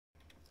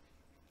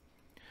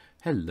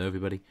Hello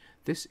everybody,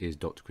 this is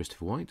Dr.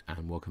 Christopher White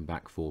and welcome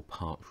back for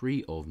part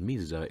 3 of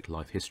Mesozoic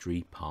Life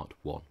History part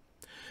 1.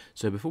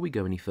 So before we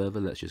go any further,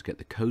 let's just get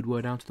the code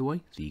word out of the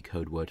way. The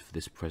code word for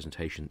this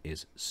presentation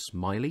is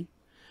smiley.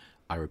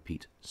 I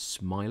repeat,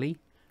 smiley.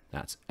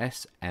 That's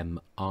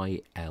S-M-I-L-E-Y,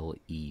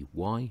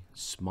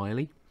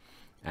 smiley.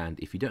 And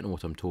if you don't know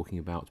what I'm talking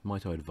about,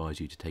 might I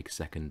advise you to take a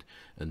second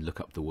and look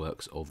up the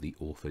works of the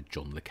author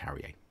John le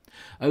Carrier.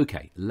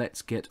 Okay,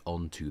 let's get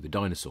on to the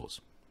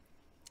dinosaurs.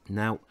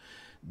 Now,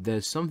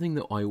 there's something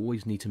that I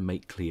always need to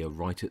make clear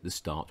right at the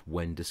start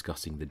when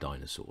discussing the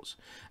dinosaurs,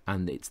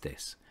 and it's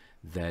this: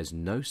 there's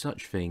no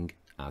such thing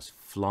as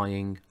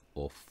flying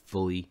or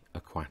fully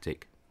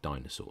aquatic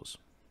dinosaurs.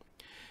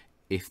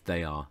 If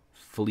they are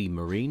fully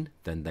marine,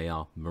 then they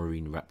are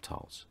marine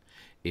reptiles.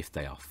 If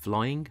they are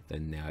flying,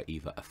 then they are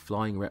either a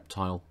flying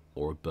reptile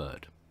or a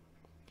bird.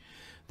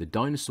 The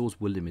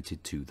dinosaurs were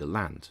limited to the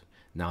land.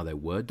 Now, there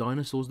were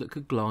dinosaurs that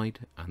could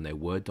glide, and there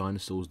were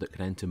dinosaurs that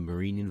could enter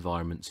marine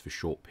environments for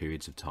short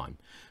periods of time,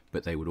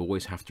 but they would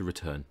always have to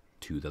return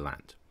to the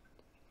land.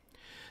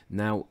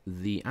 Now,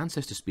 the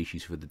ancestor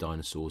species for the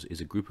dinosaurs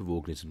is a group of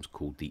organisms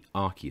called the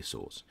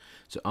archosaurs.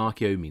 So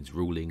archaeo means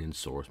ruling and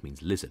saurus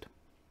means lizard.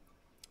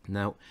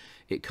 Now,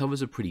 it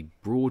covers a pretty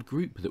broad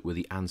group that were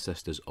the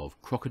ancestors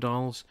of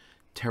crocodiles,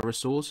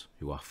 pterosaurs,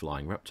 who are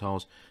flying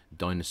reptiles,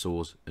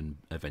 dinosaurs, and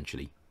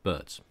eventually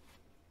birds.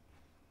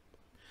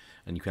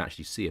 And you can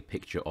actually see a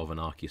picture of an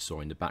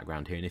archosaur in the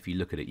background here, and if you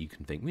look at it you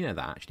can think, yeah,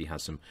 that actually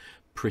has some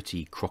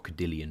pretty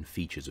crocodilian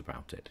features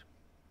about it.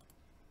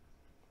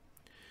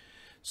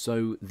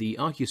 So the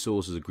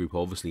archosaurs as a group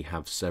obviously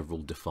have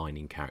several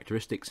defining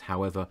characteristics.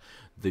 However,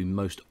 the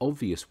most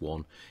obvious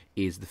one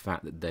is the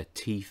fact that their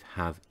teeth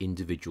have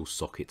individual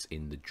sockets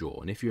in the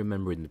jaw. And if you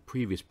remember, in the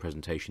previous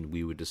presentation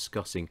we were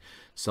discussing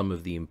some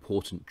of the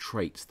important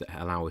traits that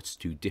allow us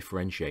to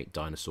differentiate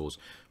dinosaurs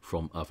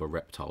from other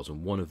reptiles,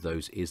 and one of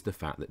those is the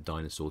fact that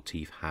dinosaur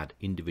teeth had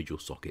individual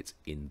sockets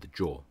in the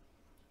jaw.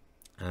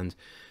 And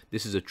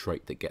this is a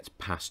trait that gets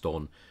passed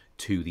on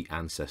to the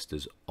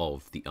ancestors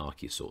of the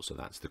archosaurs, so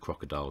that's the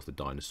crocodiles, the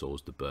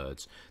dinosaurs, the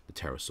birds, the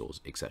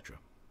pterosaurs, etc.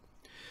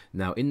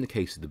 Now, in the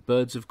case of the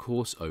birds, of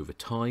course, over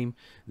time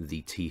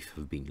the teeth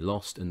have been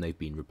lost and they've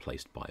been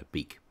replaced by a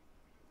beak.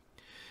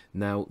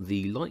 Now,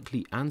 the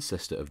likely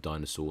ancestor of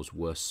dinosaurs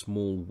were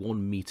small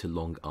 1 meter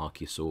long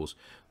archosaurs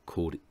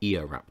called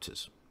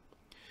eoraptors.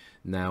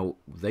 Now,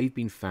 they've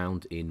been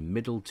found in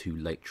middle to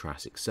late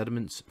Triassic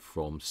sediments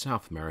from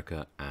South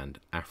America and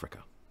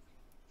Africa.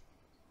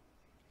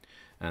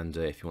 And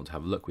if you want to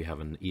have a look, we have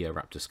an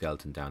eoraptor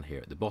skeleton down here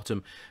at the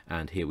bottom,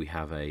 and here we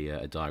have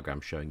a diagram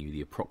showing you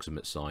the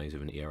approximate size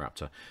of an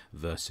eoraptor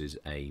versus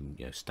a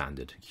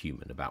standard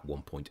human, about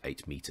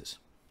 1.8 meters.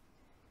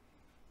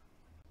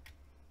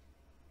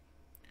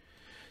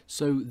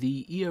 So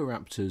the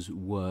eoraptors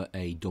were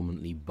a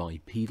dominantly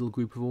bipedal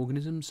group of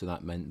organisms, so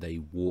that meant they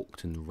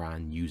walked and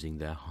ran using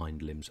their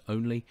hind limbs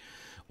only,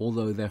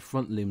 although their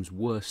front limbs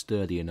were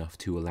sturdy enough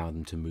to allow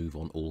them to move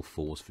on all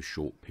fours for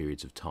short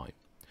periods of time.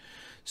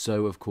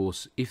 So, of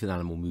course, if an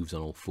animal moves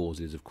on all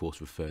fours, it is of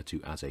course referred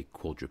to as a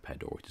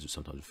quadruped, or it is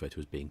sometimes referred to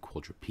as being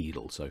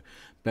quadrupedal. So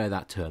bear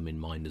that term in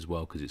mind as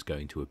well, because it's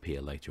going to appear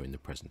later in the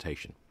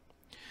presentation.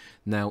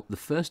 Now, the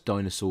first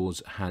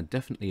dinosaurs had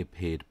definitely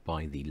appeared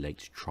by the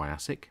late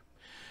Triassic.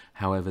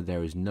 However,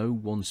 there is no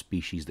one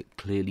species that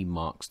clearly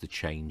marks the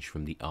change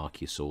from the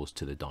archosaurs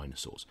to the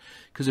dinosaurs,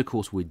 because of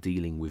course we're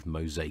dealing with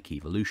mosaic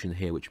evolution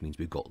here, which means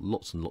we've got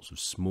lots and lots of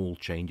small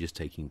changes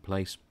taking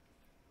place.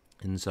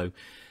 And so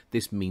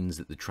this means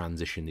that the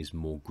transition is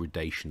more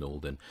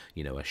gradational than,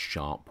 a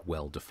sharp,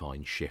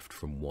 well-defined shift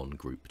from one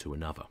group to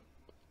another.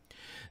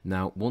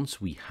 Now, once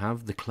we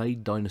have the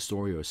clade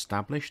Dinosauria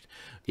established,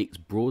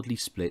 it broadly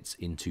splits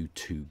into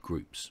two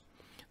groups.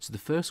 So the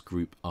first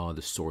group are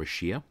the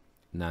Saurischiae.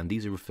 Now,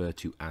 these are referred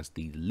to as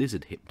the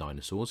lizard hip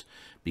dinosaurs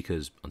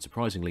because,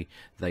 unsurprisingly,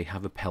 they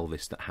have a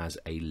pelvis that has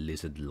a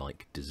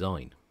lizard-like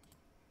design.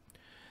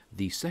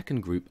 The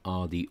second group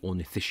are the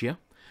Ornithischia,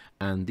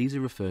 and these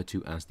are referred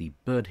to as the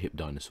bird hip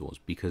dinosaurs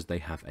because they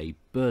have a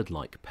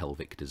bird-like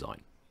pelvic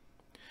design.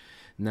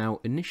 Now,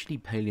 initially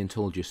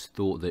paleontologists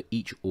thought that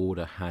each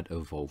order had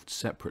evolved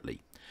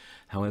separately.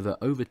 However,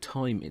 over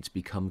time it's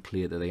become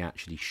clear that they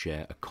actually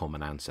share a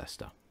common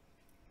ancestor.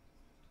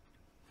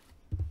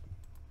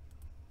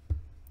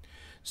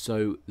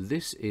 So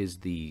this is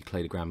the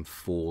cladogram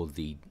for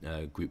the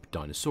group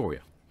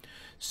Dinosauria.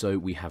 So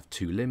we have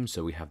two limbs,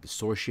 so we have the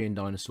Saurischian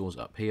dinosaurs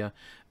up here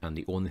and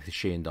the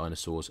Ornithischian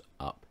dinosaurs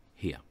up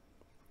here.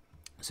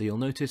 So you'll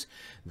notice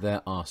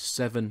there are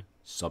 7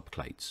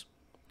 subclades.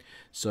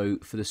 So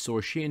for the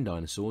Saurischian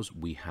dinosaurs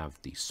we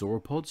have the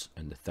sauropods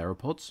and the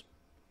theropods,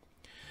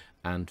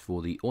 and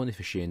for the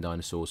Ornithischian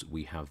dinosaurs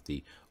we have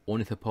the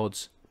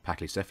ornithopods,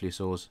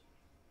 pachycephalosaurs,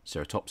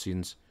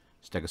 ceratopsians,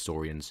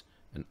 stegosaurians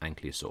and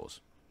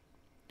ankylosaurs.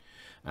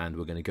 And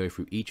we're going to go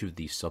through each of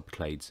these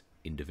subclades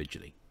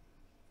individually.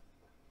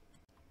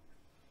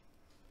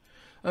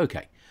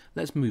 Okay,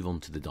 let's move on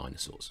to the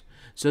dinosaurs.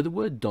 So the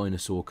word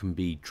dinosaur can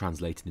be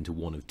translated into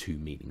one of two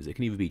meanings. It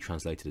can either be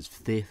translated as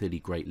fearfully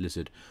great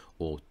lizard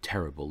or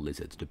terrible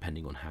lizard,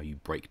 depending on how you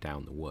break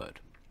down the word.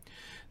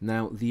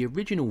 Now, the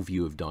original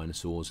view of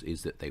dinosaurs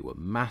is that they were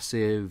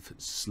massive,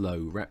 slow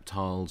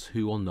reptiles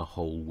who on the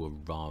whole were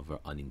rather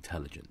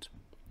unintelligent.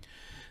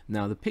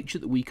 Now, the picture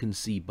that we can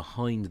see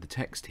behind the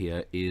text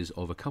here is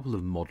of a couple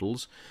of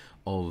models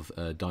of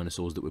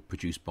dinosaurs that were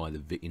produced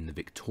in the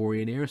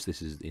Victorian era. So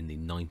this is in the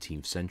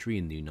 19th century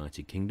in the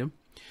United Kingdom,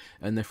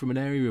 and they're from an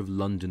area of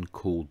London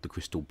called the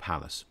Crystal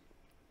Palace.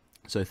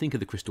 So think of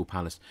the Crystal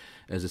Palace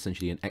as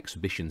essentially an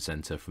exhibition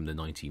centre from the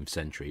 19th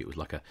century. It was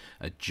like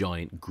a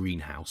giant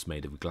greenhouse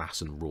made of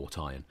glass and wrought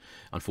iron.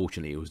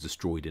 Unfortunately, it was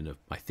destroyed in,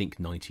 I think,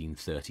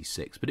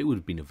 1936, but it would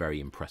have been a very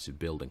impressive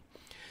building.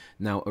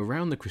 Now,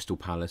 around the Crystal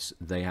Palace,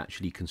 they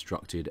actually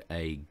constructed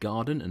a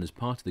garden, and as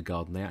part of the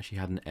garden, they actually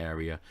had an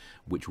area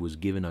which was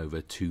given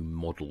over to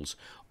models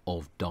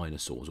of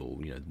dinosaurs, or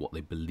what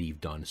they believe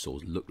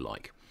dinosaurs look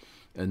like.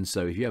 And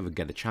so if you ever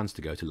get a chance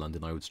to go to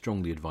London, I would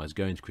strongly advise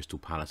going to Crystal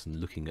Palace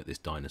and looking at this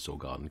dinosaur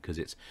garden, because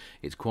it's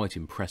quite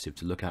impressive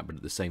to look at, but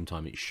at the same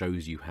time it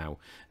shows you how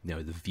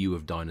the view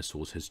of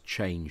dinosaurs has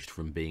changed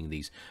from being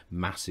these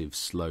massive,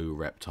 slow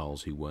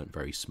reptiles who weren't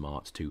very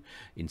smart to,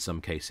 in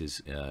some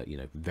cases,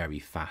 very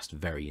fast,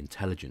 very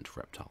intelligent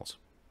reptiles.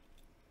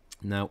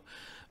 Now,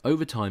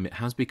 over time it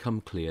has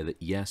become clear that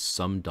yes,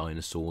 some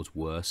dinosaurs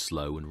were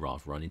slow and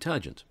rather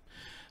unintelligent.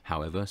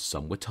 However,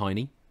 some were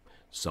tiny,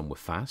 some were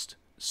fast,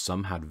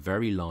 some had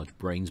very large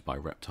brains by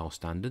reptile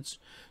standards,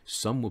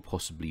 some were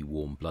possibly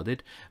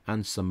warm-blooded,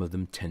 and some of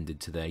them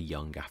tended to their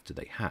young after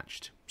they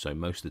hatched. So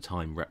most of the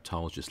time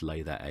reptiles just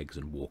lay their eggs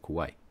and walk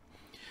away.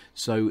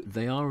 So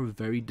they are a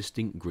very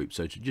distinct group.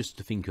 So just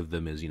to think of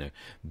them as,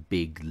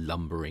 big,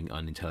 lumbering,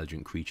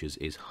 unintelligent creatures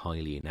is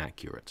highly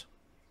inaccurate.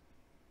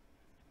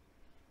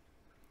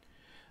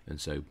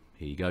 And so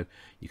here you go.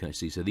 You can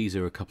see, so these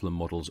are a couple of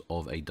models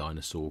of a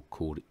dinosaur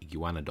called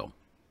Iguanodon.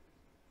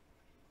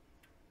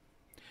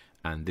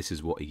 And this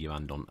is what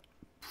Iguanodon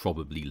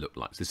probably looked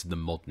like. So this is the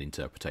modern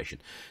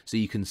interpretation. So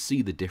you can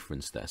see the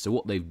difference there. So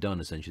what they've done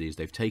essentially is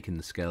they've taken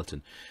the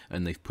skeleton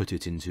and they've put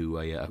it into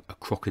a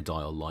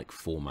crocodile-like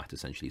format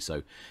essentially.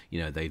 So,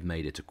 they've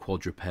made it a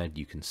quadruped.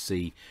 You can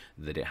see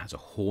that it has a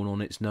horn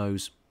on its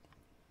nose.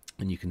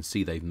 And you can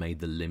see they've made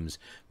the limbs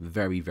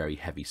very, very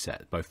heavy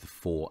set, both the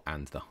fore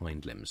and the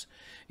hind limbs.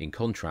 In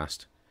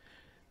contrast,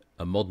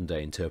 a modern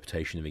day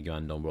interpretation of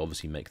Iguanodon will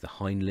obviously make the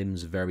hind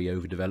limbs very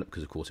overdeveloped,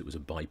 because of course it was a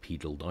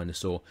bipedal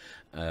dinosaur.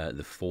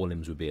 The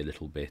forelimbs would be a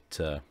little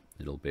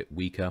bit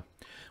weaker.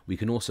 We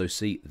can also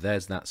see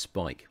there's that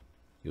spike.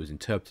 It was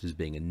interpreted as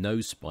being a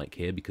nose spike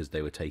here because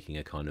they were taking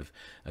a kind of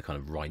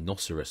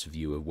rhinoceros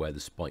view of where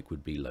the spike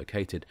would be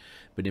located,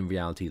 but in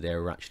reality they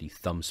were actually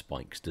thumb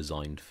spikes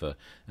designed for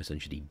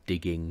essentially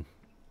digging,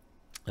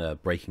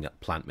 breaking up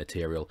plant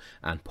material,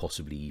 and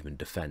possibly even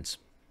defense.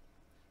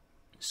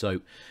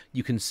 So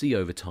you can see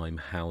over time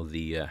how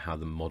the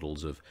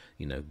models of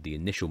the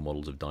initial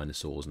models of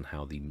dinosaurs and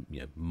how the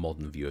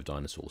modern view of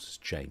dinosaurs has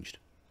changed.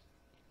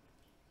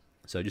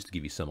 So just to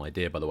give you some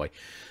idea, by the way,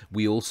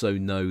 we also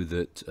know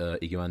that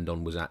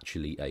Iguanodon was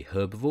actually a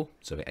herbivore,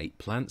 so it ate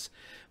plants.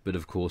 But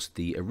of course,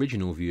 the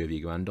original view of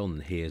Iguanodon,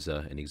 and here's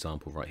an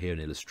example right here, an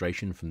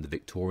illustration from the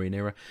Victorian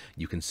era.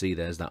 You can see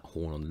there's that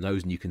horn on the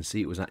nose, and you can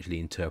see it was actually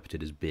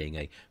interpreted as being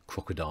a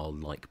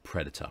crocodile-like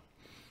predator.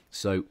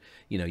 So,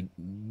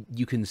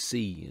 you can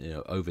see,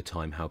 over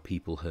time how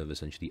people have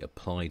essentially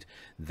applied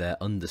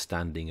their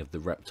understanding of the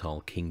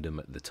reptile kingdom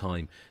at the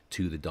time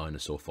to the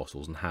dinosaur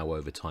fossils, and how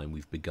over time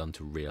we've begun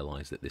to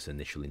realise that this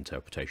initial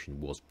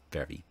interpretation was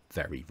very,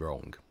 very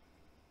wrong.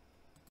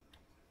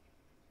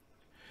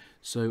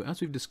 So, as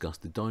we've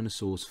discussed, the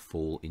dinosaurs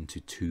fall into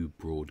two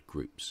broad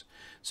groups.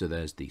 So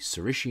there's the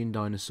Saurischian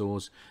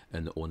dinosaurs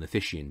and the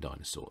Ornithischian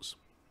dinosaurs.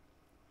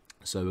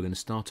 So we're going to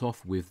start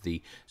off with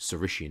the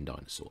Saurischian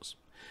dinosaurs.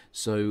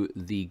 So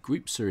the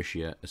group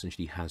Saurischia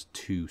essentially has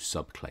two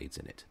subclades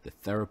in it, the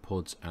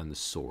theropods and the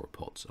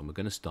sauropods, and we're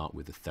going to start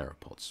with the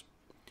theropods.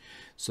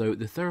 So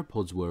the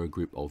theropods were a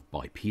group of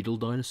bipedal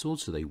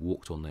dinosaurs, so they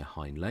walked on their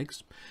hind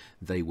legs.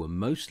 They were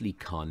mostly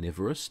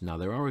carnivorous. Now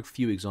there are a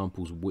few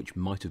examples which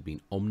might have been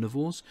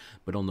omnivores,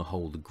 but on the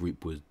whole the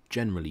group was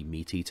generally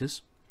meat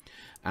eaters.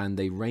 And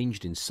they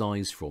ranged in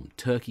size from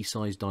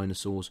turkey-sized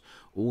dinosaurs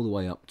all the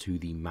way up to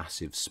the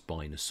massive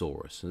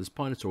Spinosaurus. So the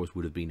Spinosaurus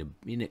would have been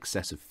in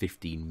excess of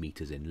 15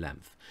 meters in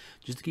length.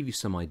 Just to give you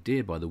some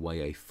idea, by the way,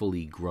 a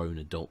fully grown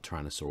adult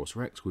Tyrannosaurus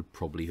rex would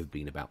probably have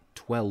been about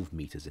 12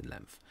 meters in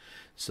length.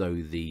 So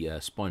the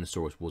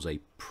Spinosaurus was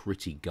a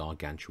pretty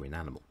gargantuan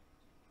animal.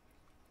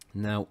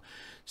 Now,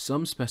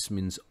 some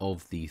specimens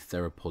of the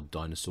theropod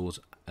dinosaurs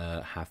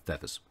have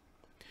feathers.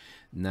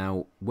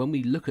 Now, when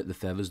we look at the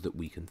feathers that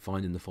we can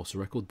find in the fossil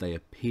record, they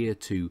appear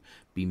to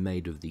be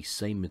made of the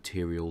same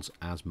materials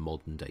as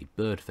modern-day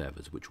bird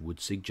feathers, which would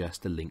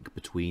suggest a link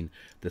between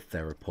the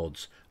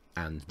theropods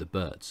and the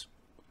birds.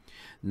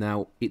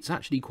 Now, it's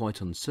actually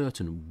quite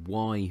uncertain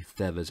why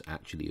feathers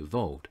actually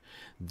evolved.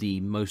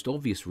 The most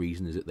obvious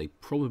reason is that they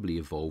probably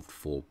evolved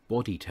for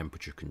body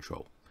temperature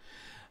control.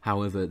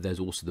 However, there's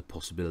also the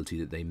possibility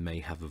that they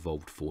may have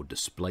evolved for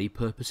display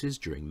purposes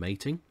during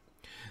mating.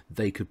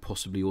 They could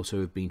possibly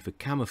also have been for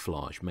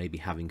camouflage. Maybe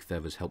having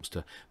feathers helps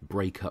to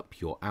break up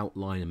your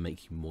outline and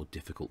make you more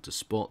difficult to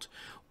spot.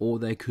 Or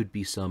there could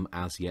be some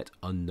as yet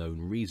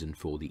unknown reason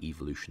for the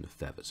evolution of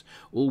feathers.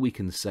 All we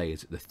can say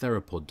is that the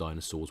theropod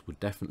dinosaurs were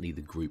definitely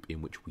the group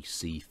in which we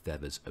see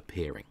feathers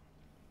appearing.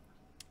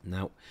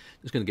 Now,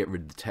 I'm just going to get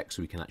rid of the text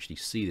so we can actually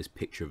see this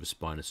picture of a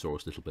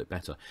Spinosaurus a little bit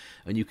better.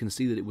 And you can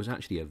see that it was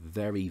actually a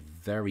very,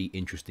 very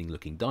interesting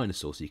looking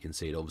dinosaur. So you can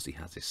see it obviously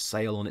has this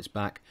sail on its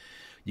back.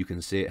 You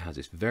can see it has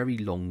this very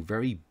long,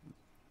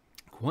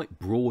 quite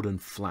broad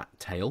and flat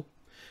tail.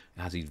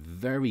 It has these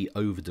very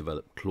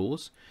overdeveloped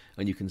claws.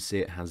 And you can see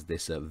it has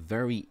this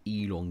very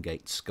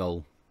elongate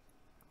skull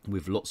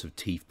with lots of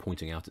teeth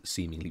pointing out at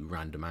seemingly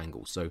random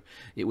angles. So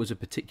it was a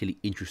particularly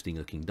interesting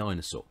looking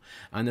dinosaur.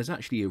 And there's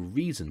actually a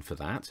reason for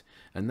that,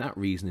 and that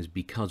reason is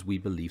because we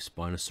believe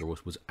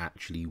Spinosaurus was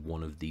actually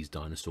one of these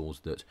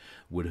dinosaurs that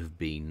would have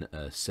been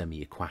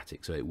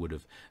semi-aquatic, so it would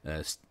have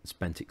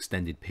spent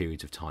extended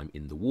periods of time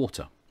in the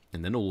water.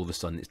 And then all of a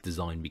sudden its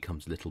design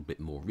becomes a little bit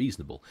more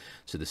reasonable.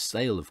 So the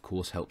sail, of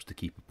course, helps to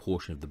keep a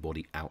portion of the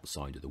body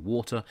outside of the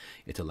water.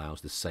 It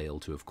allows the sail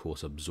to, of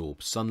course,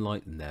 absorb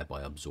sunlight and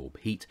thereby absorb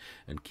heat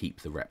and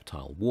keep the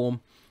reptile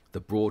warm.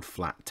 The broad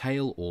flat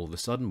tail, all of a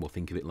sudden, we'll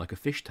think of it like a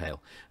fish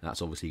tail.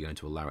 That's obviously going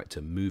to allow it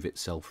to move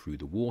itself through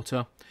the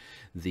water.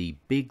 The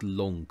big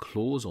long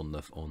claws on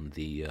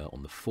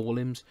the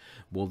forelimbs,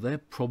 well, they're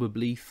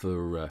probably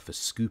for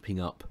scooping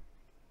up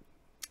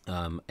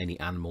any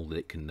animal that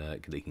it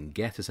can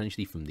get,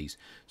 essentially, from these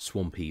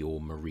swampy or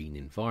marine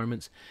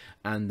environments.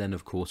 And then,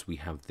 of course, we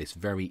have this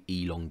very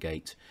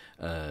elongate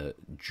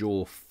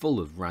jaw full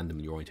of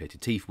randomly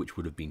orientated teeth, which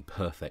would have been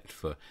perfect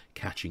for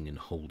catching and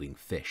holding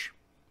fish.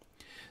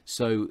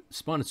 So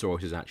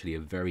Spinosaurus is actually a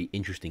very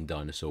interesting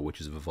dinosaur which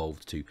has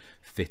evolved to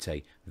fit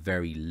a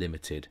very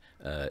limited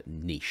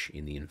niche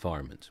in the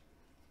environment.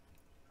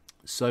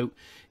 So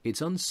it's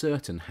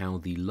uncertain how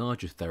the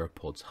larger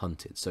theropods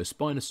hunted. So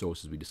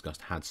Spinosaurus, as we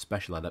discussed, had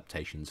special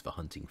adaptations for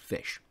hunting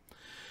fish.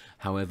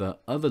 However,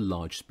 other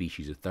large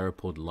species of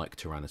theropod like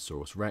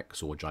Tyrannosaurus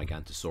rex or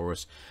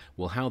Gigantosaurus,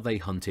 well, how they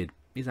hunted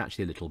is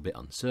actually a little bit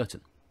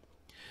uncertain.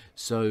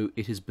 So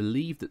it is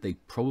believed that they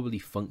probably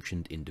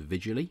functioned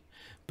individually,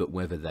 but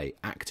whether they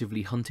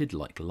actively hunted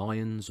like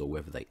lions, or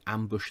whether they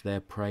ambushed their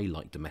prey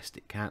like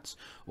domestic cats,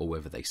 or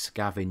whether they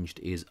scavenged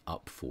is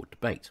up for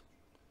debate.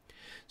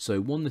 So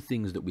one of the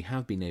things that we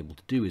have been able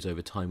to do is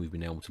over time we've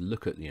been able to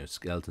look at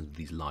skeletons of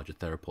these larger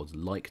theropods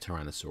like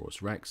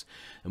Tyrannosaurus rex,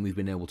 and we've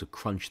been able to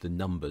crunch the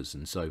numbers.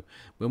 And so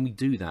when we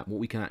do that, what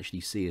we can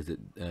actually see is that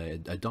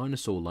a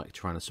dinosaur like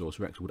Tyrannosaurus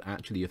rex would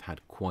actually have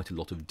had quite a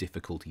lot of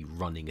difficulty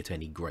running at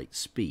any great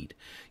speed.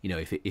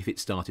 If it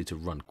started to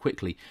run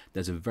quickly,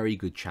 there's a very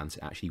good chance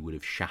it actually would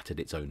have shattered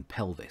its own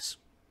pelvis.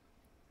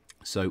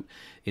 So,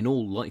 in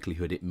all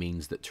likelihood, it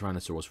means that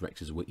Tyrannosaurus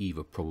rexes were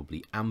either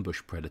probably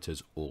ambush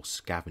predators or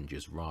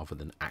scavengers rather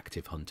than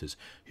active hunters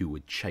who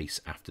would chase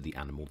after the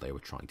animal they were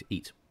trying to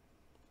eat.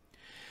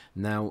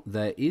 Now,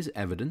 there is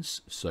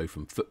evidence, so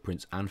from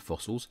footprints and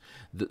fossils,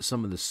 that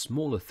some of the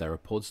smaller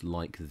theropods,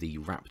 like the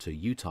raptor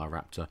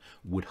Utahraptor,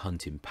 would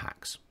hunt in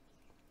packs.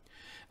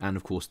 And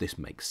of course this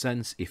makes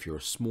sense. If you're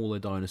a smaller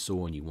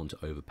dinosaur and you want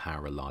to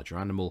overpower a larger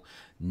animal,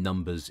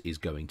 numbers is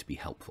going to be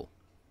helpful.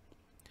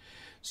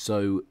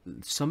 So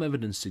some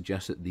evidence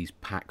suggests that these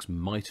packs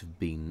might have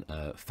been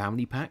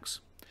family packs.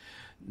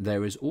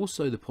 There is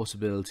also the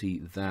possibility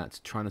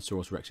that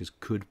Tyrannosaurus rexes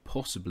could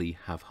possibly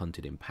have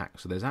hunted in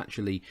packs. So there's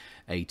actually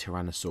a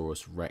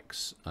Tyrannosaurus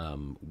rex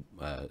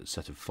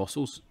set of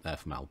fossils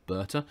from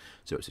Alberta.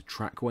 So it's a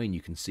trackway, and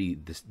you can see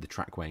the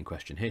trackway in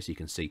question here. So you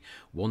can see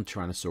one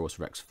Tyrannosaurus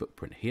rex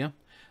footprint here,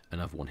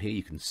 another one here.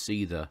 You can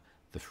see the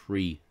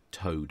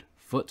three-toed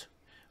foot.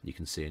 You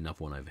can see another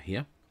one over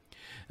here.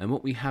 And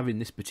what we have in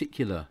this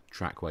particular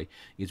trackway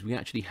is we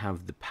actually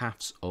have the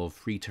paths of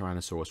 3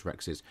 Tyrannosaurus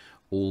rexes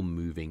all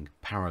moving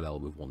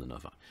parallel with one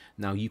another.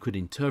 Now you could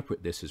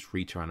interpret this as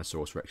 3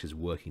 Tyrannosaurus rexes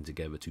working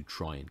together to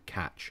try and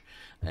catch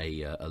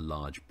a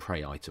large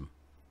prey item.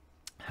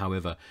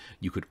 However,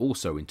 you could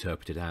also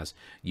interpret it as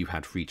you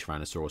had 3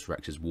 Tyrannosaurus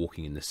rexes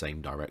walking in the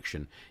same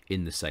direction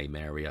in the same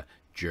area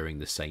during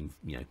the same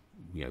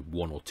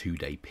 1 or 2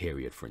 day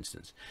period, for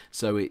instance.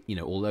 So it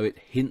although it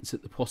hints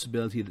at the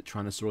possibility that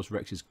Tyrannosaurus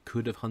rexes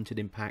could have hunted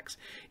in packs,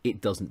 it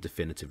doesn't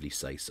definitively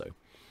say so.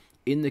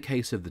 In the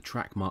case of the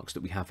track marks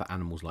that we have for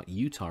animals like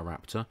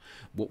Utahraptor,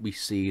 what we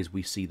see is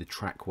the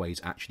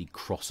trackways actually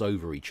cross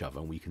over each other,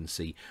 and we can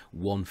see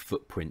one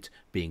footprint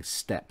being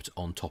stepped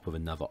on top of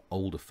another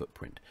older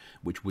footprint,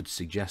 which would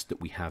suggest that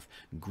we have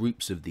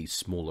groups of these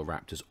smaller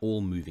raptors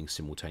all moving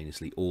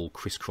simultaneously, all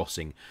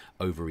crisscrossing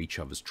over each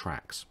other's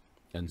tracks.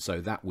 And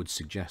so that would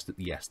suggest that,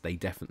 yes, they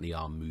definitely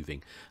are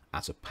moving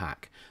as a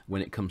pack.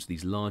 When it comes to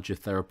these larger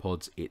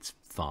theropods, it's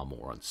far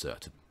more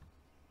uncertain.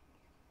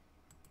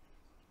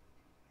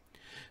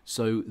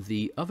 So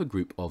the other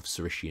group of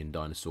Saurischian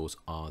dinosaurs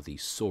are the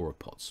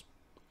sauropods.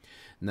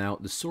 Now,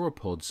 the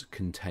sauropods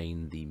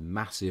contain the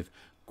massive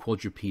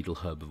quadrupedal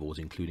herbivores,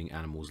 including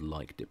animals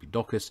like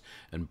Diplodocus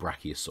and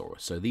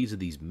Brachiosaurus. So these are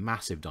these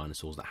massive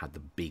dinosaurs that had the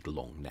big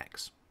long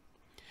necks.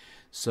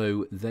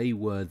 So they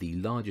were the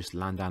largest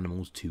land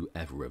animals to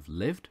ever have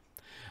lived.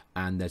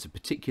 And there's a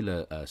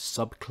particular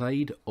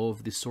subclade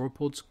of the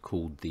sauropods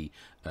called the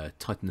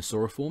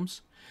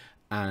Titanosauriforms,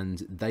 and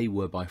they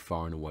were by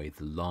far and away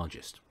the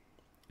largest.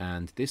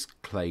 And this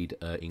clade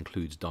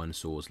includes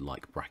dinosaurs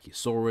like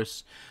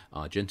Brachiosaurus,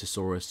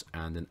 Argentosaurus,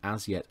 and an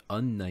as yet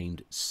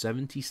unnamed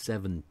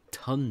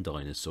 77-ton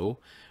dinosaur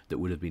that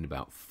would have been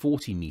about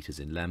 40 meters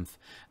in length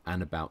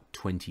and about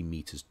 20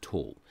 meters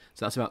tall.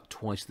 So that's about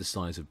twice the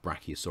size of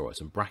Brachiosaurus,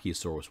 and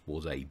Brachiosaurus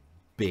was a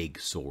big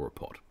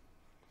sauropod.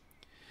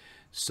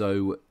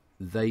 So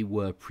they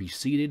were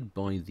preceded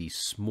by the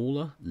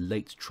smaller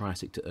late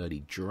Triassic to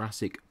early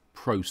Jurassic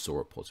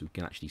prosauropods. We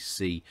can actually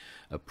see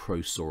a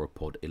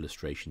prosauropod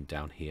illustration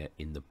down here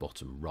in the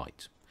bottom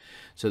right.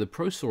 So the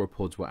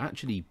prosauropods were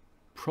actually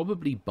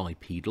probably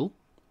bipedal,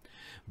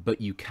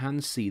 but you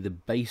can see the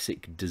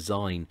basic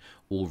design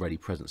already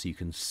present. So you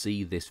can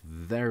see this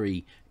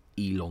very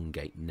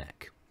elongate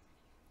neck.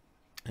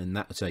 And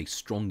that's a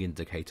strong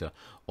indicator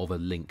of a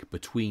link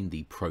between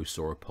the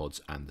prosauropods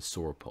and the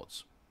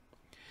sauropods.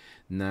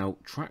 Now,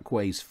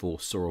 trackways for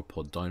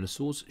sauropod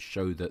dinosaurs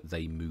show that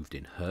they moved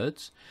in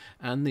herds,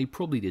 and they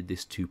probably did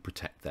this to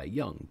protect their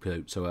young.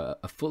 So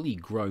a fully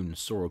grown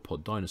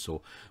sauropod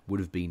dinosaur would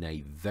have been a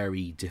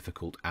very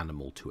difficult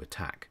animal to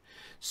attack.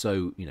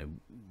 So, you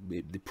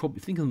know, probably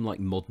think of them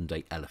like modern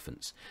day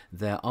elephants.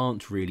 There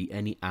aren't really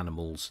any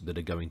animals that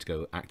are going to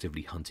go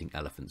actively hunting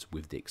elephants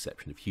with the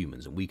exception of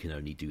humans, and we can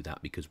only do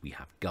that because we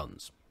have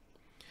guns.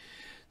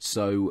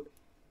 So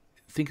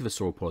think of a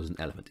sauropod as an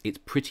elephant. It's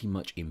pretty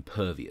much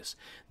impervious.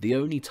 The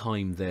only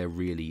time they're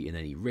really in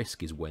any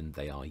risk is when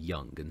they are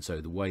young, and so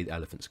the way the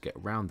elephants get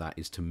around that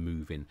is to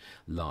move in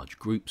large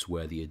groups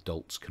where the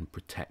adults can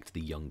protect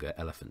the younger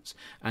elephants.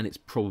 And it's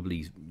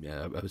probably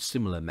a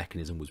similar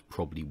mechanism was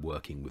probably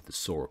working with the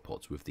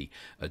sauropods, with the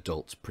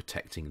adults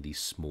protecting these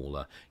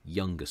smaller,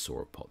 younger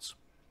sauropods.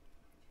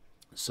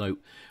 So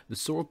the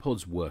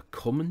sauropods were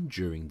common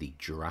during the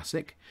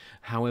Jurassic,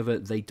 however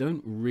they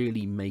don't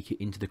really make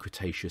it into the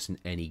Cretaceous in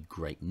any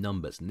great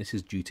numbers, and this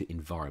is due to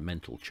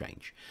environmental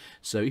change.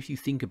 So if you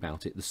think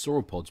about it, the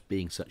sauropods,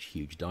 being such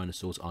huge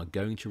dinosaurs, are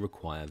going to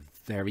require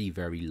very,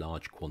 very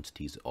large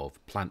quantities of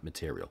plant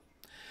material.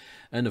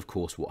 And of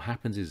course what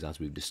happens is, as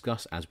we've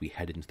discussed, as we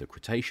head into the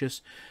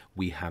Cretaceous,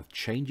 we have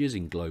changes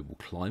in global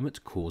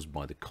climate caused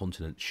by the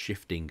continents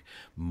shifting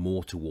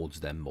more towards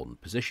their modern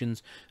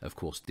positions. Of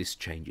course this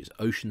changes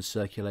ocean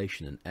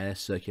circulation and air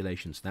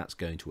circulation, so that's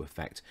going to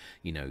affect,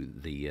 you know,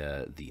 the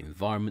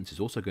environment. It's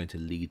also going to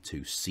lead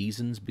to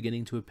seasons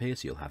beginning to appear,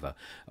 so you'll have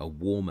a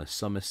warmer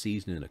summer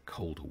season and a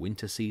colder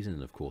winter season,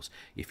 and of course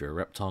if you're a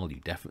reptile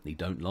you definitely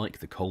don't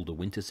like the colder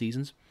winter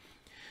seasons.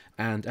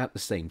 And at the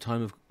same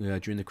time,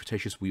 during the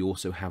Cretaceous, we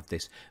also have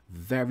this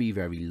very,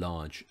 very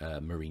large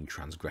marine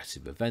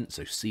transgressive event.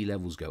 So sea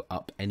levels go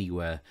up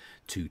anywhere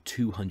to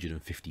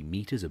 250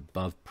 meters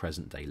above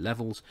present-day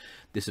levels.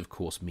 This, of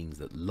course, means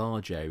that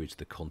large areas of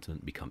the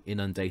continent become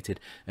inundated.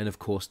 And, of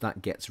course,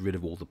 that gets rid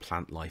of all the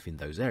plant life in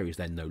those areas.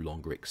 They're no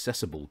longer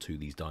accessible to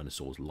these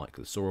dinosaurs like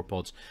the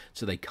sauropods,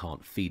 so they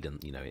can't feed them,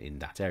 you know, in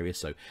that area.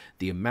 So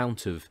the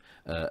amount of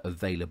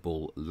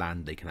available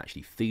land they can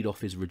actually feed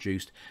off is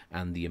reduced,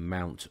 and the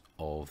amount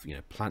of, you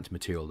know, plant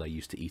material they're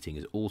used to eating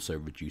is also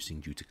reducing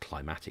due to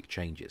climatic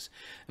changes.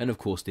 And of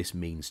course this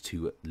leads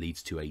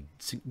to a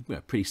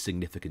pretty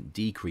significant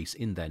decrease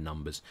in their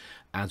numbers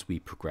as we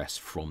progress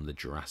from the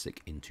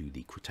Jurassic into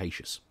the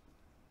Cretaceous.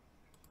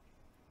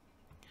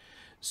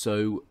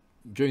 So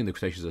during the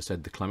Cretaceous, as I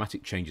said, the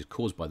climatic changes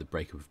caused by the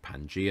breakup of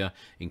Pangaea,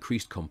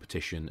 increased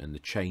competition, and the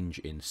change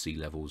in sea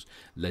levels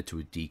led to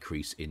a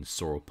decrease in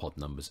sauropod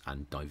numbers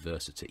and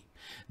diversity.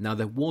 Now,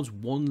 there was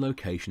one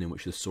location in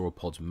which the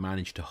sauropods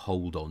managed to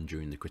hold on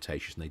during the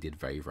Cretaceous, and they did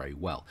very, very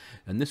well,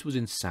 and this was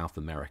in South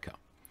America.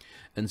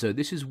 And so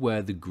this is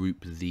where the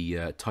group, the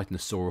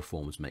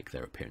Titanosauriforms, make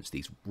their appearance,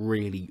 these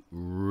really,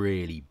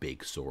 really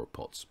big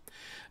sauropods.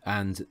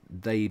 And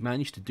they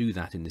managed to do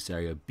that in this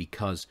area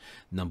because,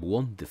 number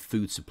one, the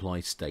food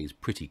supply stays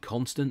pretty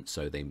constant,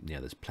 so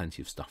there's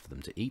plenty of stuff for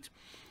them to eat.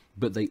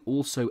 But they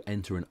also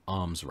enter an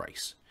arms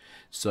race.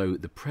 So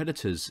the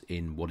predators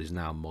in what is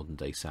now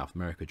modern-day South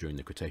America during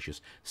the Cretaceous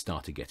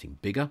started getting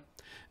bigger,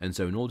 and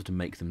so in order to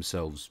make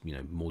themselves, you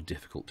know, more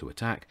difficult to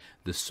attack,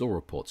 the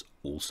sauropods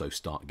also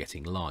start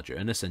getting larger,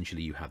 and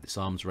essentially you have this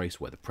arms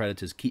race where the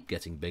predators keep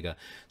getting bigger,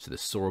 so the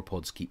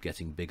sauropods keep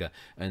getting bigger,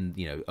 and,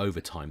 you know,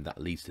 over time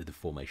that leads to the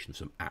formation of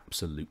some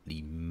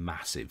absolutely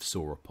massive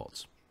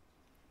sauropods.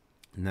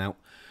 Now,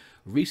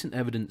 recent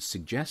evidence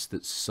suggests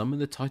that some of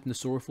the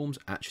Titanosauriforms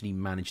actually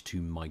managed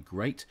to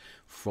migrate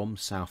from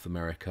South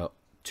America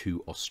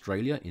to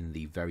Australia in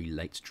the very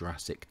late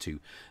Jurassic to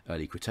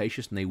early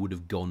Cretaceous, and they would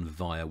have gone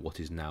via what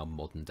is now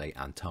modern-day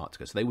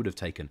Antarctica. So they would have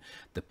taken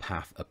the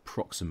path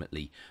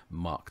approximately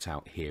marked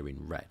out here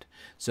in red.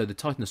 So the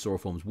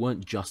titanosauriforms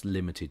weren't just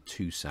limited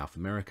to South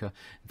America.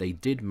 They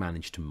did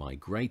manage to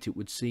migrate, it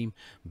would seem,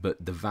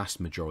 but the vast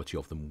majority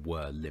of them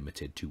were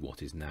limited to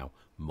what is now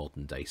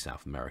modern-day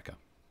South America.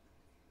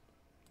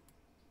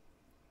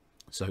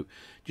 So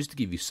just to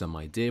give you some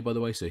idea, by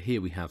the way, so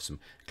here we have some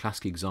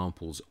classic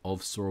examples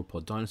of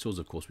sauropod dinosaurs.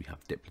 Of course, we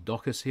have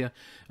Diplodocus here,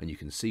 and you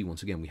can see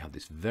once again we have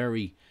this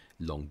very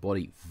long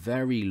body,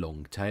 very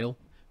long tail,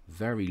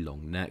 very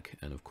long neck,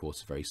 and of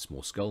course a very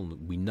small skull.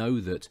 And we know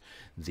that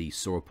the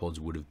sauropods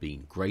would have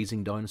been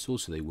grazing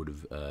dinosaurs, so they would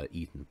have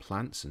eaten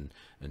plants and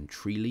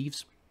tree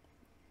leaves.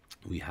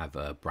 We have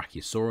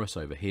Brachiosaurus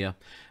over here,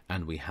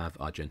 and we have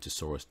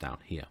Argentosaurus down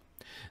here.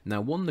 Now,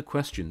 one of the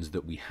questions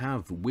that we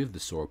have with the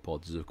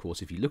sauropods is, of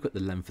course, if you look at the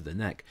length of the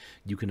neck,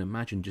 you can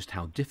imagine just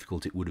how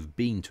difficult it would have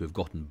been to have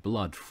gotten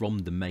blood from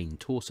the main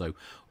torso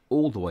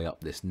all the way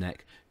up this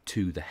neck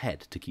to the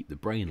head to keep the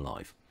brain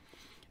alive.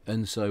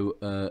 And so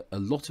a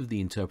lot of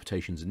the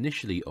interpretations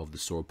initially of the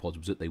sauropods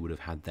was that they would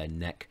have had their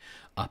neck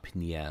up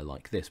in the air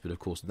like this, but of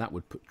course that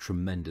would put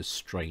tremendous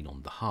strain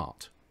on the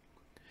heart.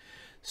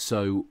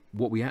 So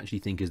what we actually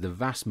think is the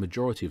vast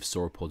majority of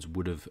sauropods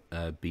would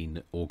have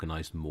been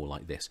organised more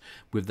like this,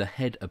 with the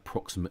head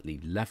approximately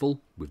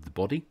level with the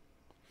body,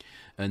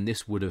 and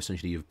this would have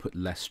essentially have put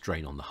less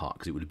strain on the heart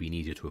because it would have been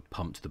easier to have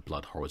pumped the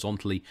blood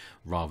horizontally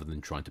rather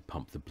than trying to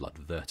pump the blood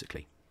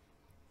vertically.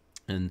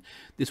 And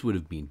this would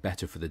have been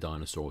better for the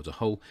dinosaur as a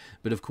whole,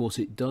 but of course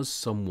it does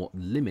somewhat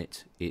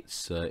limit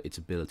its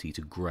ability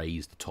to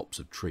graze the tops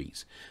of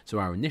trees. So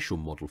our initial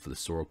model for the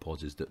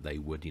sauropods is that they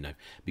would,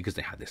 because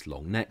they had this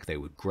long neck, they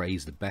would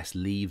graze the best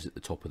leaves at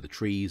the top of the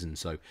trees, and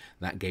so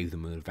that gave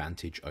them an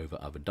advantage over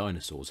other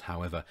dinosaurs.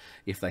 However,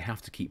 if they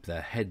have to keep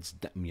their heads,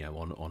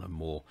 on a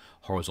more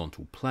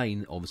horizontal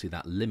plane, obviously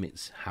that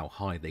limits how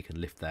high they can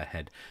lift their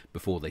head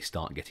before they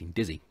start getting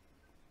dizzy.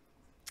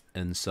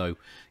 And so,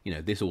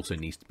 this also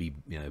needs to be,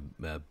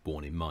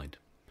 borne in mind.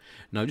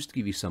 Now, just to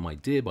give you some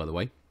idea, by the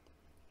way,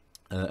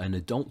 an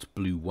adult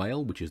blue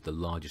whale, which is the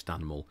largest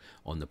animal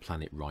on the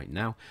planet right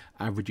now,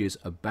 averages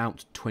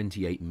about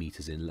 28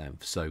 meters in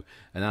length. So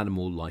an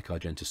animal like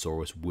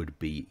Argentosaurus would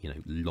be,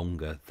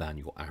 longer than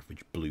your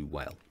average blue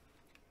whale.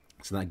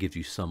 So that gives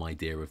you some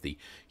idea of the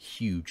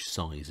huge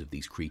size of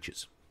these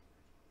creatures.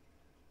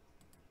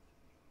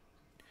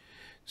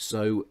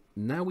 So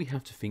now we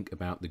have to think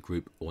about the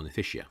group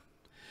Ornithischia.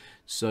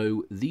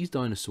 So these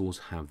dinosaurs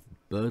have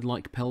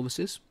bird-like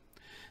pelvises.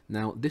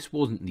 Now, this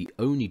wasn't the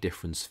only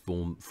difference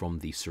from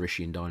the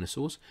Saurischian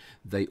dinosaurs.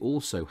 They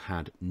also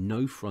had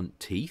no front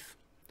teeth.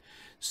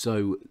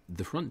 So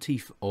the front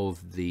teeth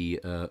of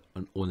the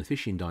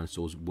Ornithischian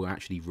dinosaurs were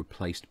actually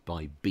replaced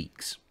by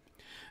beaks.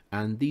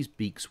 And these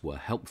beaks were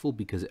helpful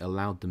because it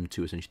allowed them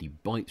to essentially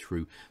bite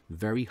through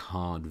very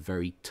hard,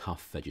 very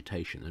tough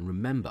vegetation. And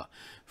remember,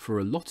 for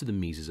a lot of the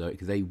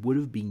Mesozoic, they would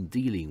have been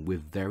dealing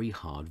with very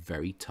hard,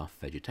 very tough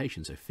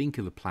vegetation. So think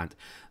of a plant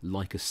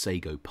like a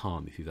sago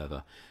palm. If you've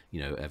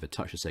ever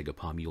touched a sago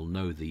palm, you'll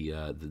know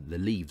the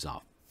leaves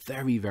are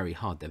very, very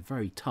hard. They're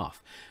very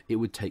tough. It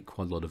would take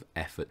quite a lot of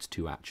effort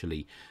to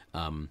actually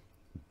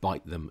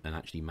bite them and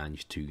actually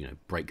manage to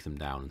break them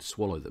down and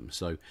swallow them.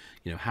 So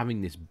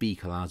having this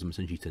beak allows them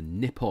essentially to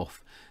nip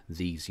off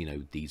these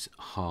these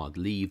hard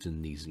leaves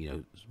and these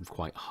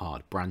quite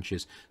hard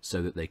branches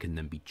so that they can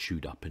then be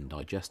chewed up and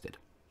digested.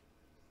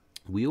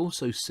 We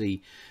also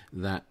see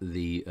that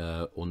the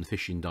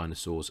Ornithischian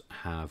dinosaurs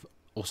have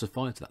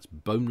ossified, so that's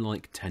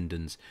bone-like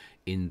tendons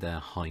in their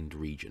hind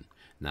region.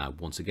 Now,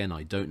 once again,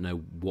 I don't know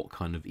what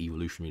kind of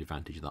evolutionary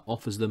advantage that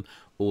offers them.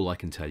 All I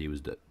can tell you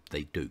is that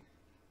they do.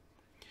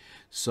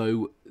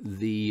 So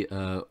the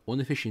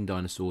Ornithischian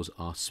dinosaurs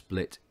are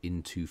split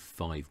into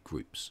 5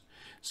 groups.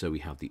 So we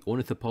have the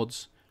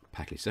ornithopods,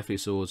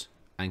 pachycephalosaurs,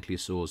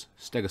 ankylosaurs,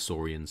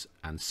 stegosaurians,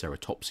 and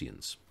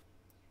ceratopsians.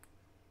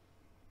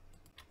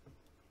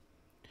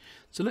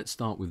 So let's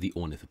start with the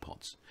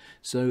ornithopods.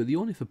 So the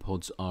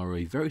ornithopods are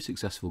a very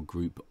successful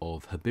group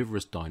of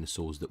herbivorous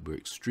dinosaurs that were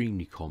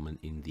extremely common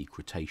in the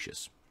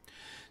Cretaceous.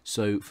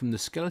 So from the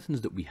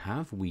skeletons that we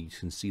have, we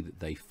can see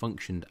that they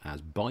functioned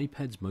as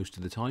bipeds most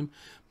of the time,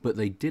 but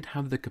they did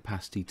have the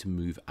capacity to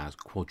move as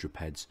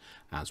quadrupeds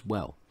as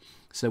well.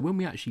 So when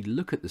we actually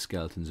look at the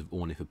skeletons of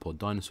ornithopod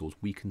dinosaurs,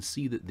 we can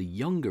see that the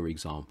younger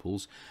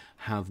examples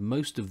have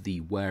most of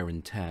the wear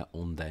and tear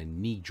on their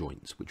knee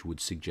joints, which would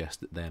suggest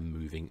that they're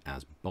moving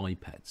as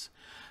bipeds.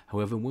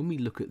 However, when we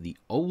look at the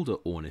older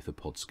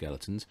ornithopod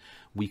skeletons,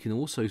 we can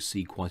also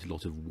see quite a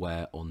lot of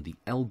wear on the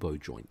elbow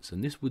joints,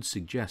 and this would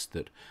suggest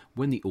that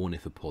when the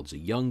ornithopods are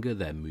younger,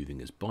 they're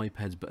moving as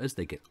bipeds, but as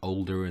they get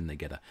older and they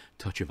get a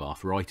touch of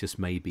arthritis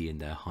maybe in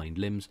their hind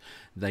limbs,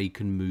 they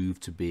can move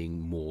to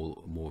being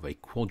more of a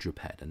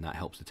quadruped, and that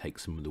helps to take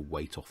some of the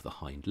weight off the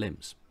hind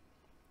limbs.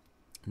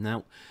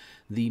 Now,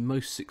 the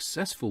most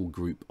successful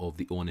group of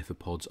the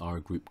ornithopods are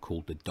a group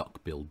called the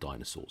duck-billed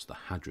dinosaurs, the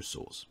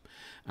hadrosaurs.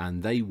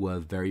 And they were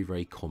very,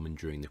 very common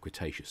during the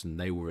Cretaceous, and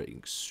they were an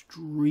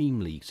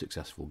extremely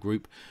successful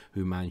group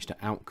who managed to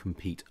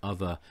outcompete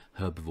other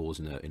herbivores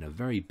in a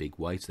very big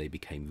way. So they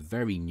became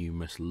very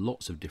numerous,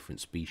 lots of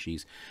different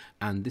species,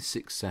 and this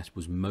success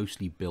was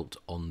mostly built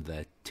on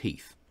their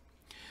teeth.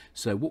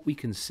 So what we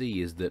can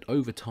see is that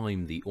over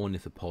time the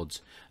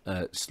ornithopods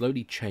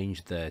slowly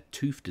changed their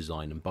tooth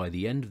design, and by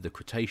the end of the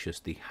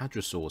Cretaceous the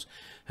hadrosaurs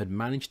had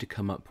managed to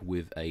come up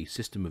with a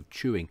system of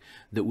chewing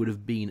that would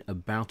have been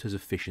about as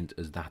efficient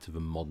as that of a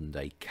modern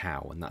day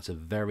cow, and that's a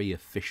very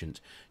efficient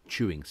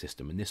chewing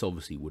system. And this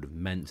obviously would have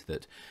meant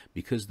that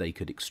because they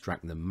could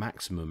extract the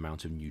maximum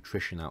amount of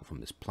nutrition out from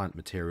this plant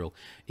material,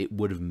 it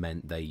would have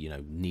meant they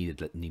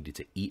needed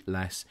to eat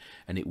less,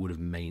 and it would have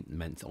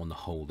meant on the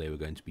whole they were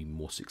going to be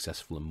more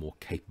successful and more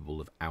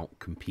capable of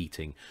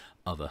outcompeting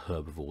other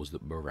herbivores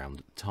that were around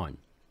at the time.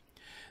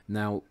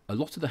 Now, a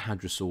lot of the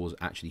hadrosaurs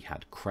actually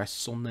had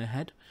crests on their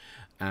head,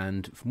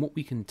 and from what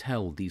we can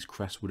tell, these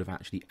crests would have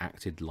actually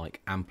acted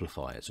like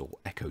amplifiers or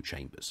echo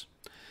chambers.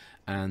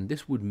 And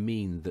this would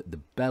mean that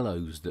the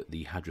bellows that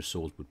the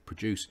hadrosaurs would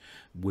produce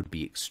would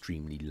be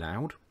extremely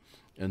loud,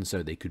 and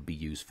so they could be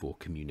used for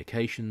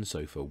communication,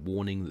 so for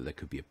warning that there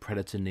could be a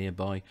predator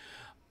nearby,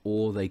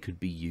 or they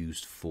could be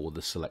used for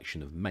the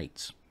selection of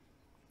mates.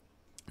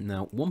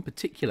 Now, one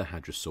particular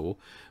hadrosaur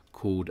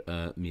called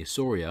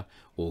Mesozoic,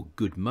 or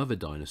good mother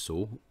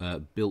dinosaur,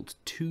 built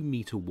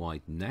 2-meter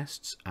wide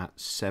nests at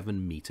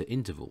 7-meter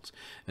intervals.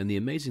 And the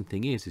amazing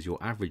thing is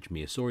your average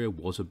Mesozoic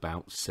was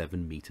about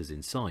 7 meters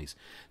in size.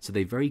 So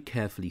they very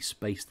carefully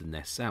spaced the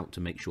nests out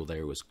to make sure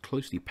they were as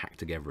closely packed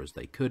together as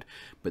they could,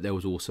 but there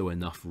was also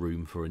enough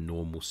room for a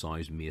normal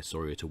sized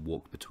Mesozoic to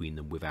walk between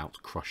them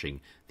without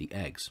crushing the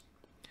eggs.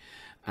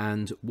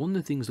 And one of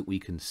the things that we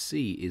can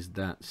see is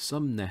that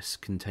some nests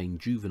contain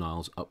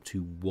juveniles up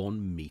to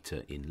 1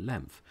 meter in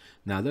length.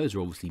 Now those are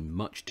obviously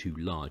much too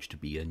large to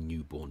be a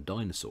newborn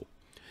dinosaur.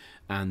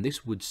 And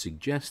this would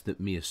suggest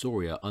that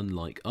Mesozoic,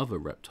 unlike other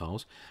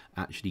reptiles,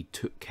 actually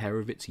took care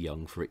of its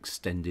young for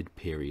extended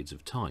periods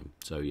of time.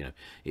 So,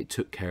 it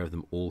took care of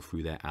them all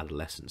through their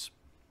adolescence.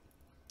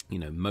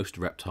 Most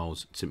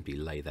reptiles simply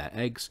lay their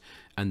eggs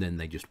and then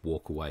they just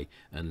walk away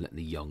and let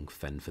the young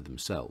fend for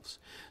themselves.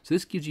 So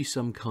this gives you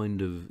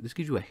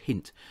a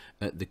hint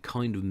at the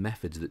kind of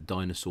methods that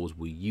dinosaurs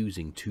were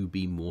using to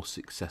be more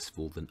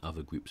successful than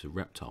other groups of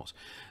reptiles.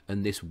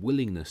 And this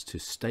willingness to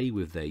stay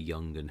with their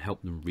young and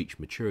help them reach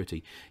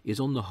maturity is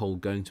on the whole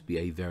going to be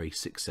a very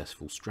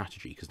successful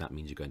strategy, because that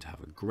means you're going to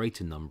have a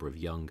greater number of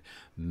young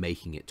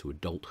making it to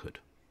adulthood.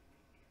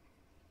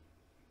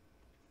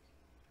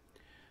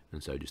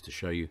 And so just to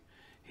show you,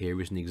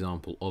 here is an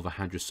example of a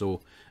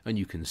hadrosaur, and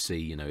you can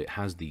see, it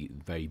has the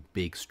very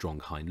big, strong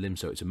hind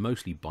limbs, so it's a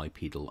mostly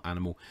bipedal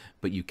animal,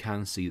 but you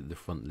can see that the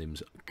front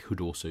limbs could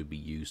also be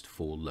used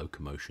for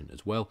locomotion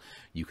as well.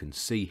 You can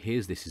see here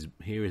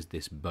is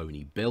this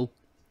bony bill,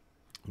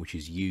 which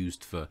is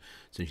used for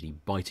essentially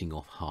biting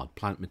off hard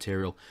plant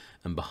material,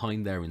 and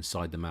behind there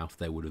inside the mouth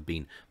there would have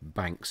been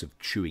banks of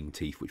chewing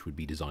teeth, which would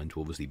be designed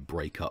to obviously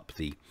break up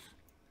the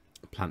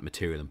plant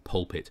material and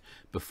pulp it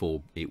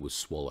before it was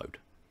swallowed.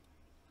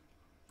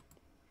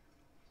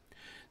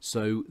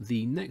 So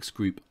the next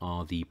group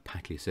are the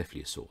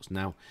Pachycephalosaurs.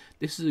 Now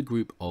this is a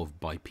group of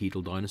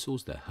bipedal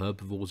dinosaurs. They're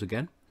herbivores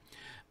again,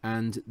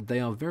 and they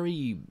are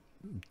very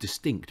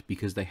distinct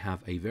because they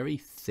have a very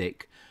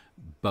thick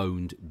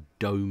boned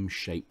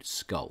dome-shaped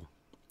skull.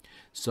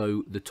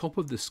 So the top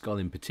of the skull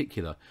in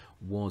particular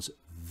was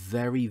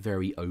very,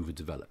 very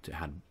overdeveloped. It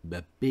had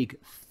a big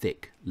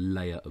thick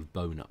layer of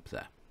bone up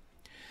there.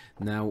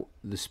 Now,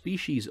 the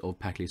species of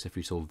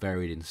Pachycephalosaur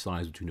varied in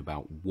size between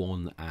about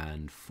 1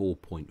 and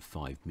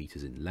 4.5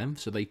 meters in length,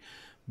 so they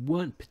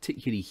weren't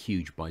particularly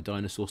huge by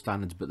dinosaur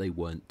standards, but they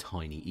weren't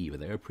tiny either.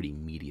 They were pretty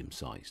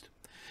medium-sized.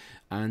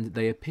 And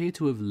they appear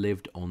to have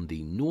lived on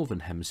the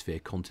northern hemisphere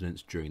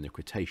continents during the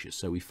Cretaceous.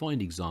 So we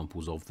find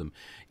examples of them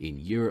in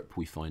Europe,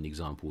 we find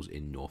examples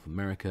in North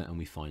America, and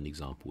we find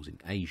examples in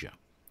Asia.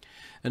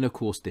 And of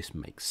course this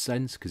makes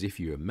sense, because if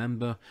you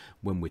remember,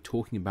 when we're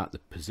talking about the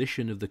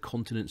position of the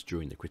continents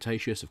during the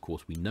Cretaceous, of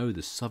course we know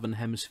the southern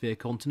hemisphere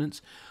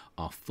continents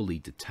are fully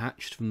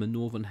detached from the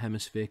northern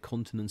hemisphere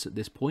continents at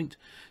this point.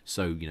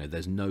 So,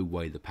 there's no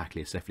way the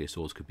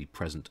Pachycephalosaurs could be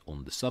present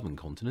on the southern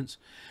continents.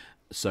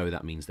 So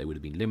that means they would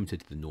have been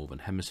limited to the northern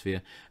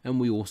hemisphere. And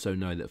we also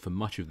know that for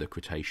much of the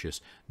Cretaceous,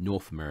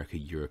 North America,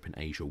 Europe and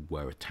Asia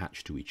were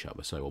attached to each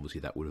other. So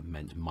obviously that would have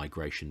meant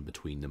migration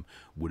between them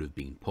would have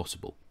been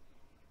possible.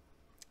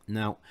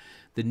 Now,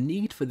 the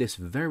need for this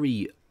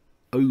very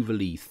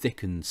overly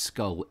thickened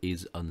skull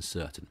is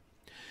uncertain.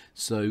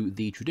 So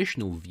the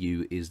traditional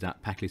view is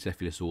that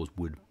Pachycephalosaurs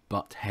would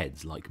butt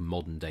heads like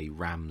modern-day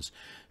rams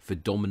for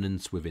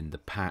dominance within the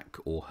pack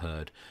or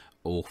herd,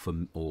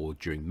 or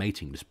during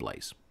mating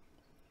displays.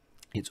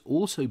 It's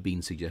also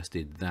been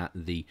suggested that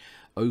the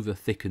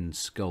over-thickened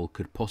skull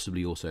could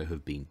possibly also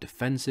have been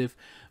defensive,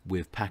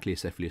 with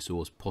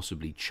Pachycephalosaurs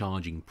possibly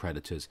charging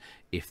predators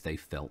if they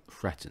felt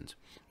threatened.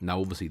 Now,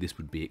 obviously, this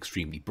would be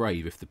extremely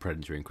brave if the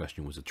predator in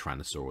question was a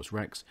Tyrannosaurus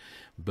rex,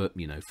 but,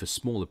 you know, for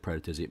smaller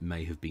predators, it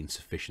may have been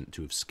sufficient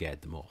to have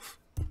scared them off.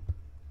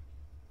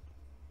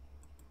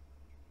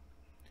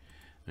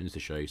 And just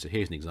to show you, so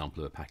here's an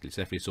example of a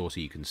Pachycephalosaur.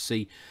 So you can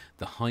see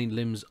the hind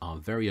limbs are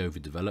very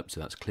overdeveloped, so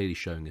that's clearly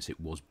showing us it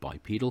was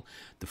bipedal.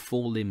 The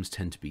forelimbs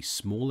tend to be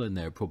smaller, and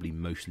they're probably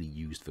mostly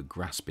used for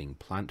grasping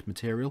plant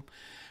material.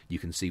 You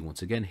can see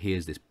once again,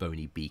 here's this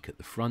bony beak at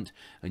the front,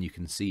 and you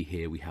can see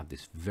here we have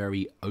this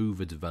very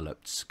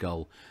overdeveloped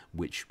skull,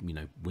 which, you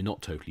know, we're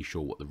not totally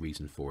sure what the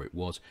reason for it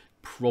was,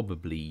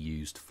 probably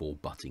used for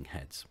butting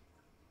heads.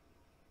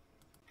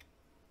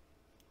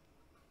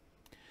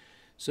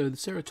 So the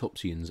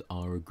ceratopsians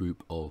are a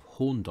group of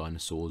horned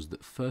dinosaurs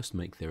that first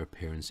make their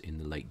appearance in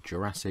the late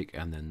Jurassic,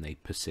 and then they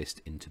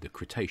persist into the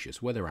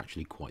Cretaceous, where they're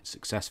actually quite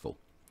successful.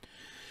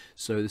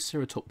 So the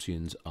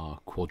ceratopsians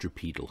are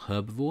quadrupedal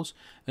herbivores,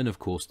 and of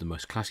course the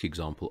most classic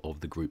example of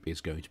the group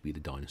is going to be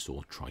the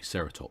dinosaur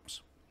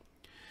Triceratops.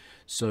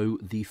 So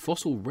the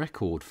fossil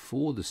record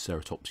for the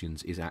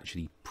ceratopsians is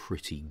actually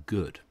pretty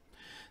good.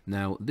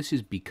 Now, this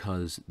is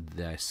because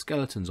their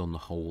skeletons on the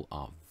whole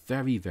are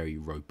very, very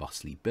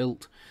robustly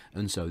built,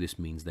 and so this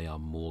means they are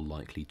more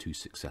likely to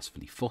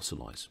successfully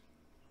fossilize.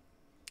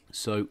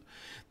 So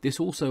this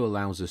also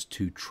allows us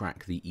to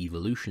track the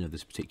evolution of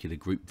this particular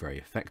group very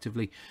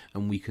effectively,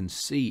 and we can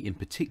see in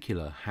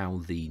particular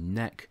how the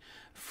neck,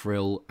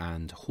 frill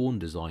and horn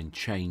design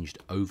changed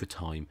over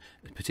time,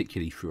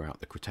 particularly throughout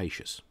the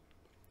Cretaceous.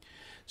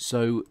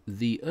 So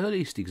the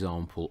earliest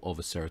example of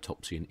a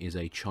ceratopsian is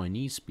a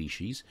Chinese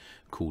species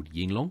called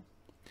Yinglong.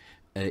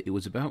 It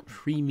was about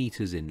 3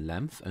 meters in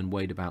length and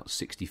weighed about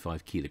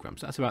 65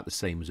 kilograms. That's about the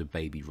same as a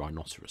baby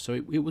rhinoceros, so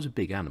it was a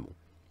big animal.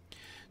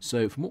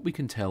 So from what we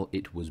can tell,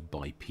 it was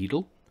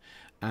bipedal,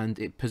 and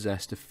it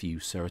possessed a few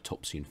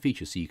ceratopsian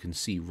features. So you can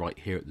see right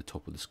here at the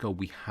top of the skull,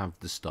 we have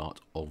the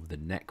start of the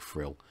neck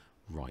frill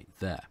right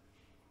there.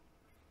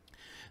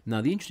 Now,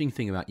 the interesting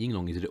thing about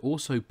Yinglong is that it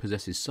also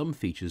possesses some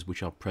features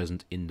which are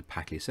present in the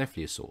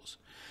Pachycephalosaurs.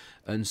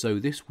 And so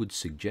this would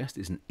suggest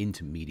it's an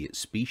intermediate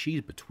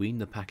species between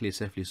the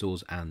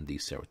Pachycephalosaurs and the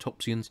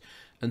ceratopsians,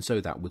 and so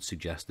that would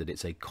suggest that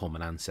it's a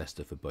common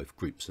ancestor for both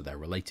groups, so they're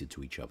related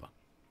to each other.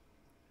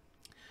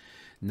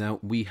 Now,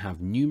 we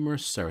have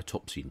numerous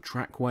ceratopsian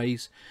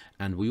trackways,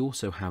 and we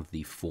also have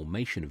the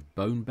formation of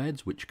bone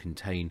beds, which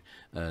contain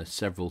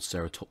several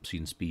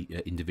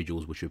ceratopsian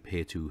individuals which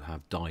appear to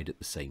have died at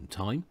the same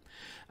time.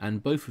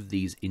 And both of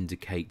these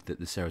indicate that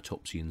the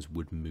ceratopsians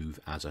would move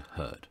as a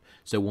herd.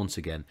 So once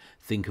again,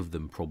 think of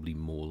them probably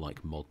more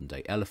like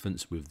modern-day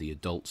elephants, with the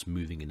adults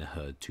moving in a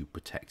herd to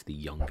protect the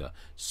younger,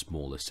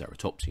 smaller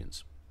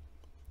ceratopsians.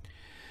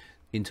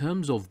 In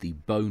terms of the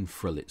bone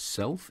frill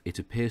itself, it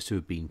appears to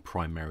have been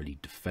primarily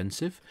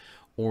defensive,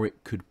 or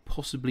it could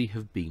possibly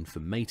have been for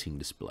mating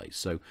displays.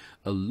 So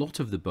a lot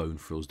of the bone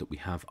frills that we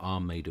have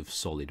are made of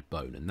solid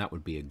bone, and that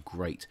would be a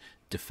great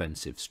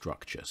defensive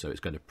structure. So it's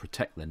going to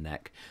protect the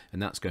neck,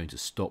 and that's going to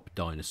stop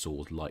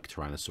dinosaurs like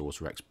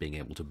Tyrannosaurus rex being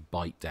able to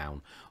bite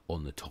down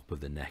on the top of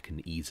the neck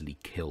and easily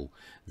kill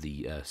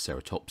the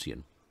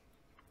ceratopsian.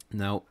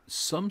 Now,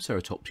 some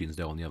ceratopsians,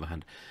 though, on the other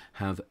hand,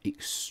 have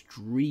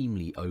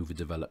extremely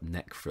overdeveloped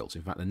neck frills.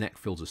 In fact, the neck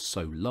frills are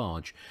so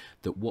large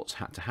that what's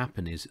had to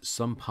happen is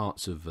some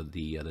parts of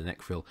the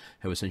neck frill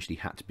have essentially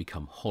had to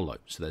become hollow,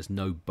 so there's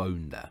no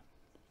bone there.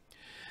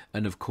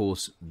 And of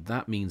course,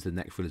 that means the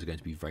neck frill is going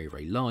to be very,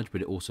 very large,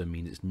 but it also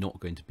means it's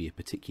not going to be a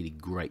particularly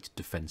great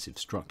defensive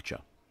structure.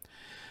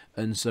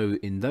 And so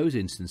in those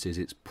instances,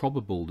 it's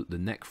probable that the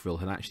neck frill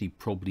had actually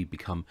probably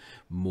become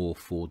more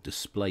for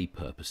display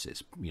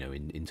purposes, you know,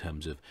 in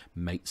terms of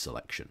mate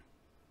selection.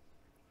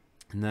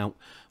 Now,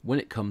 when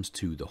it comes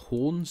to the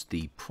horns,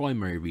 the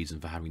primary reason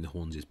for having the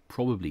horns is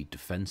probably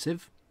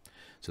defensive.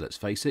 So let's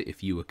face it,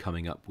 if you were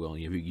coming up, well,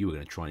 you were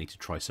going to try and eat a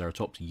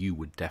Triceratops, you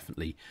would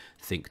definitely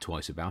think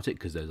twice about it,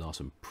 because there are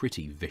some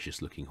pretty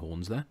vicious looking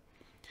horns there.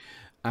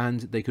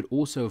 And they could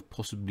also have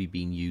possibly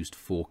been used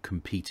for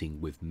competing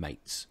with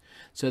mates.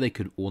 So they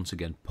could once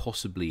again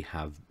possibly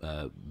have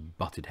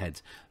butted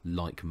heads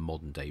like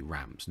modern day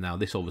rams. Now,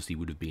 this obviously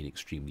would have been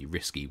extremely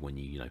risky when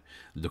you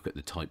look at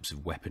the types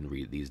of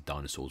weaponry that these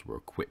dinosaurs were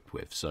equipped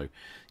with. So,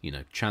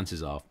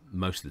 chances are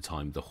most of the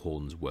time the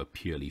horns were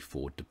purely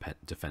for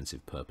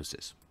defensive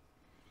purposes.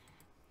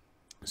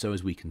 So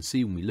as we can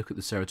see, when we look at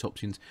the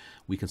ceratopsians,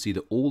 we can see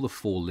that all the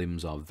four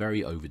limbs are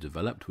very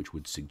overdeveloped, which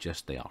would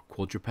suggest they are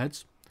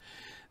quadrupeds.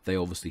 They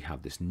obviously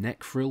have this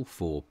neck frill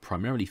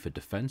primarily for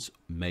defense,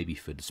 maybe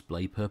for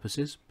display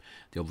purposes.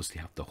 They obviously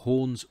have the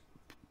horns,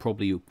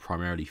 probably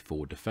primarily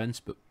for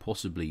defense, but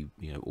possibly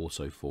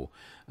also for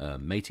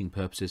mating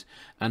purposes.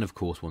 And of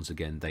course, once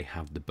again, they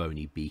have the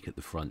bony beak at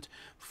the front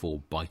for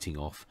biting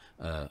off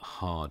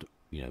hard,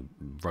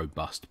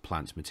 robust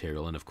plant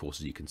material. And of course,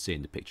 as you can see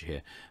in the picture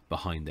here,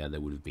 behind there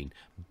would have been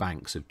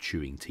banks of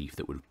chewing teeth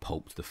that would have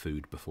pulped the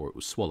food before it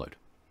was swallowed.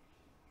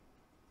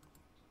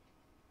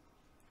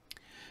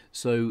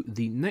 So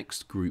the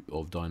next group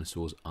of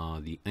dinosaurs are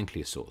the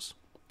ankylosaurs.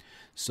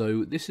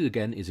 So this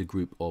again is a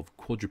group of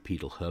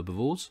quadrupedal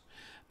herbivores,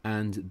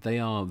 and they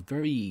are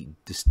very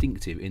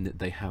distinctive in that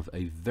they have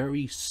a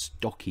very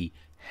stocky,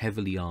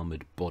 heavily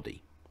armoured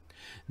body.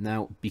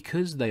 Now,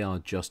 because they are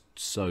just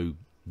so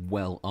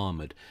well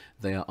armoured,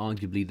 they are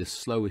arguably the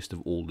slowest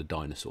of all the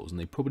dinosaurs, and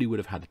they probably would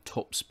have had a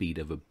top speed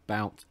of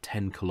about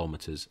 10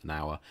 kilometers an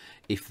hour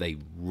if they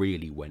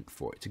really went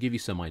for it. To give you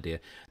some idea,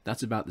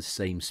 that's about the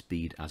same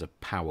speed as a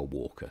power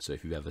walker. So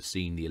if you've ever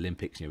seen the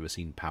Olympics, you've ever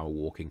seen power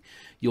walking,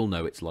 you'll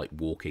know it's like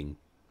walking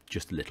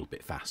just a little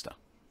bit faster.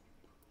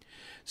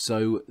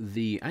 So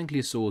the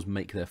ankylosaurs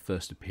make their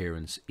first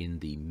appearance in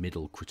the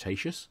Middle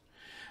Cretaceous,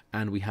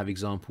 and we have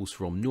examples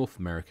from North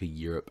America,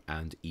 Europe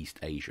and East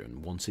Asia.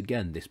 And once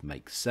again, this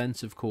makes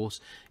sense, of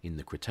course. In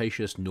the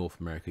Cretaceous,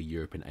 North America,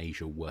 Europe and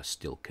Asia were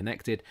still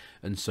connected,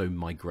 and so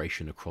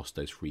migration across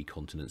those three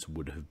continents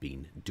would have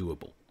been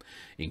doable.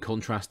 In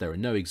contrast, there are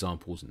no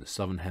examples in the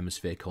Southern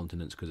Hemisphere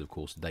continents because, of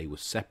course, they were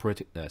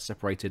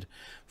separated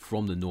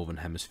from the Northern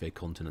Hemisphere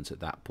continents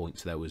at that point,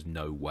 so there was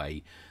no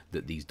way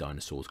that these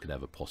dinosaurs could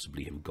ever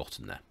possibly have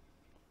gotten there.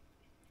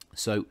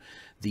 So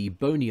the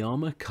bony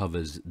armour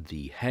covers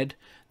the head,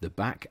 the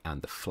back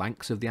and the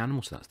flanks of the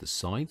animal, so that's the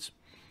sides.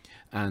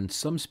 And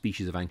some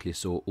species of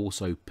ankylosaur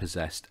also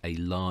possessed a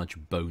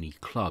large bony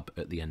club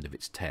at the end of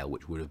its tail,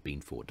 which would have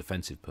been for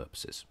defensive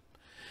purposes.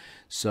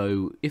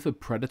 So if a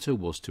predator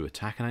was to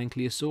attack an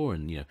ankylosaur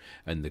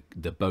and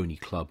the bony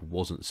club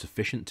wasn't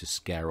sufficient to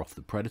scare off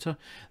the predator,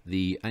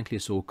 the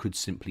ankylosaur could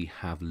simply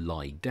have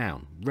lied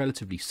down,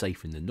 relatively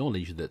safe in the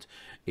knowledge that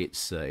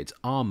its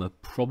armour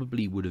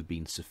probably would have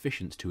been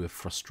sufficient to have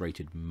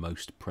frustrated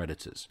most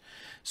predators.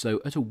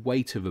 So at a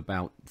weight of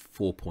about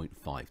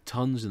 4.5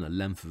 tons and a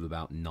length of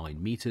about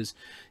 9 meters,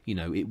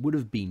 it would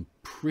have been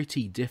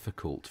pretty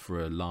difficult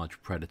for a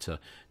large predator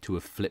to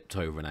have flipped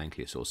over an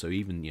ankylosaur. So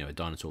even a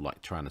dinosaur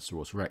like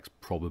Tyrannosaurus Rex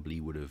probably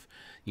would have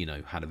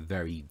had a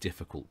very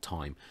difficult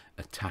time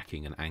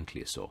attacking an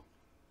ankylosaur.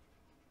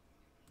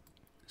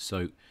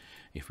 So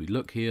if we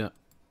look here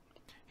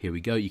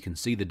we go. You can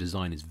see the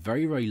design is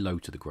very, very low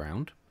to the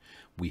ground.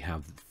 We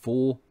have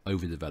 4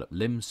 overdeveloped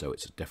limbs, so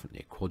it's definitely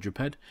a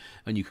quadruped,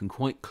 and you can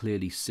quite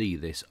clearly see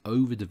this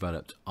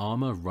overdeveloped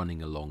armour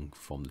running along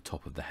from the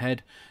top of the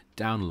head,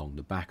 down along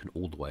the back and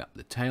all the way up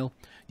the tail.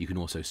 You can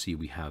also see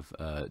we have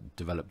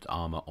developed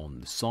armour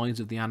on the sides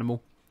of the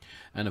animal,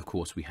 and of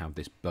course we have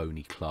this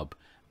bony club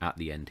at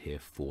the end here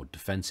for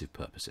defensive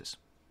purposes.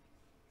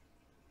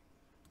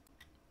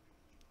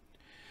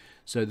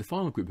 So the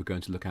final group we're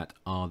going to look at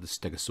are the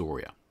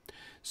Stegosauria.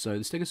 So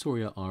the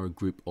Stegosauria are a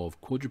group of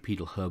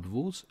quadrupedal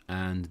herbivores,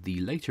 and the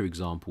later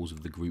examples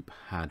of the group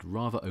had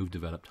rather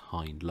overdeveloped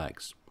hind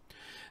legs.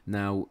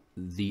 Now,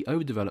 the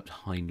overdeveloped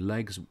hind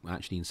legs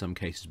actually in some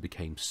cases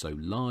became so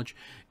large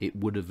it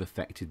would have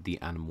affected the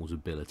animal's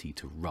ability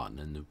to run,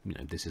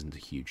 and this isn't a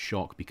huge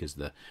shock because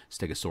the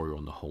Stegosauria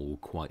on the whole were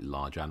quite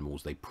large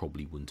animals. They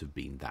probably wouldn't have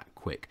been that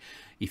quick.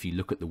 If you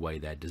look at the way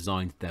they're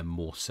designed, they're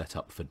more set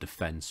up for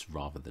defense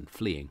rather than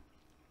fleeing.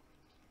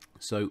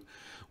 So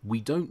we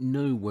don't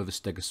know whether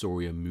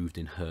Stegosauria moved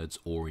in herds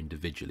or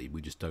individually.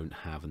 We just don't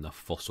have enough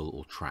fossil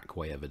or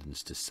trackway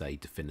evidence to say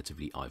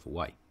definitively either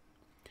way.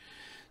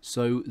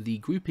 So the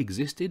group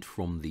existed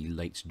from the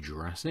late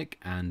Jurassic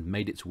and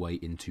made its way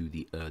into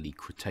the early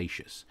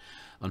Cretaceous.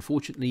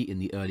 Unfortunately, in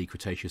the early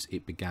Cretaceous,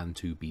 it began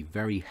to be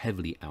very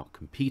heavily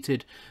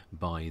outcompeted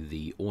by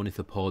the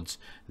ornithopods,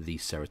 the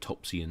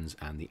ceratopsians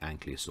and the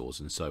ankylosaurs,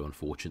 and so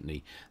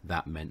unfortunately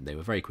that meant they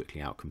were very quickly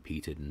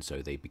outcompeted, and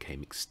so they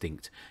became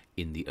extinct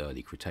in the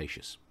early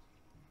Cretaceous.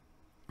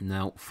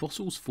 Now,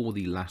 fossils for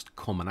the last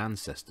common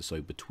ancestor,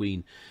 so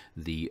between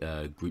the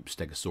group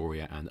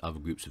Stegosauria and other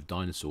groups of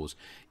dinosaurs,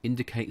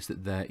 indicates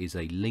that there is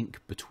a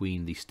link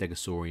between the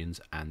Stegosaurians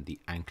and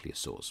the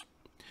ankylosaurs.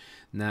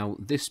 Now,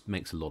 this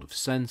makes a lot of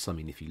sense. I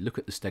mean, if you look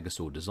at the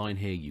stegosaur design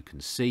here, you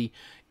can see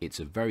it's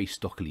a very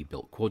stockily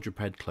built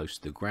quadruped close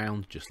to the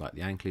ground, just like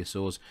the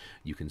ankylosaurs.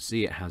 You can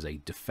see it has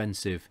a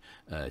defensive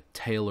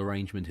tail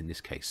arrangement, in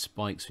this case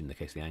spikes. In the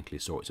case of the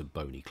ankylosaur, it's a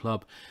bony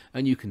club.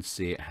 And you can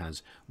see it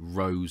has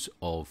rows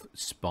of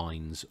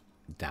spines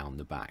down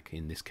the back.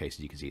 In this case, as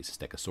you can see, it's a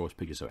Stegosaurus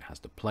picture, so it has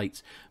the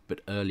plates, but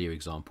earlier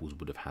examples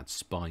would have had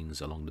spines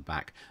along the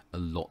back, a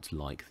lot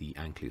like the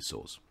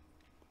ankylosaurs.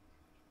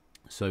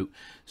 So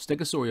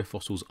Stegosauria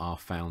fossils are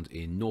found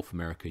in North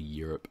America,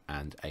 Europe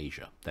and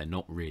Asia. They're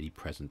not really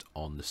present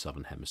on the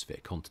Southern Hemisphere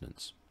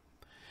continents.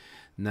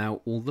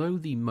 Now, although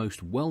the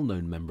most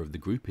well-known member of the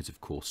group is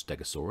of course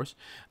Stegosaurus,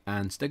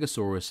 and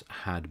Stegosaurus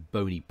had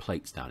bony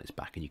plates down its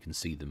back, and you can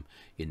see them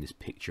in this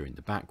picture in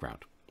the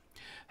background.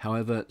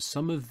 However,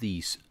 some of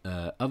these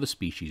other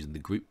species in the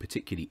group,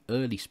 particularly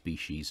early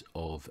species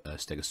of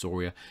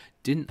Stegosauria,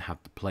 didn't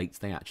have the plates.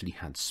 They actually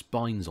had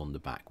spines on the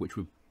back, which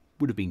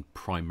would have been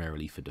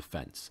primarily for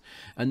defense,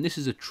 and this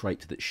is a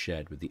trait that's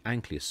shared with the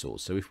ankylosaurs.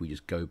 So if we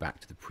just go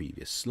back to the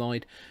previous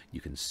slide, you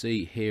can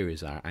see here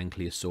is our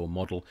ankylosaur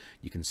model.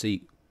 You can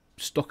see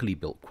stockily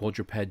built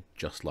quadruped,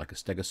 just like a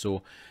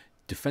stegosaur.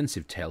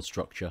 defensive tail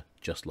structure,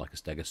 just like a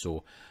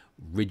stegosaur,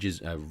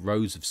 ridges,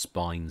 rows of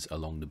spines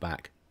along the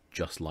back,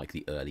 just like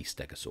the early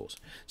stegosaurs.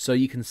 So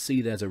you can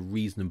see there's a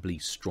reasonably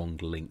strong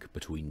link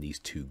between these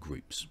two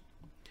groups.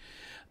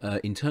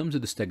 In terms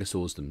of the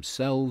stegosaurs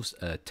themselves,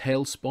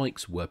 tail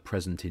spikes were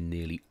present in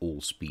nearly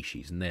all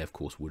species, and they of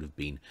course would have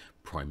been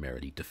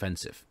primarily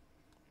defensive.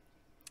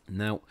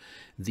 Now,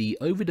 the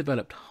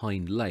overdeveloped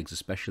hind legs,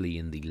 especially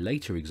in the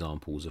later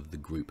examples of the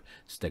group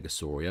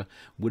Stegosauria,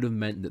 would have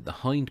meant that the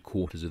hind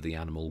quarters of the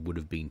animal would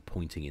have been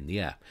pointing in the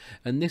air.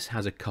 And this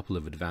has a couple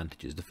of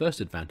advantages. The first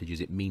advantage is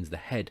it means the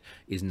head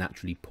is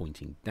naturally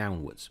pointing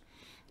downwards.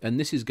 And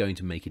this is going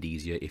to make it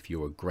easier if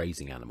you're a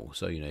grazing animal.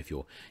 So, if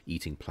you're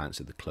eating plants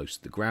that are close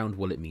to the ground,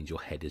 well, it means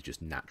your head is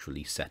just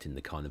naturally set in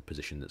the kind of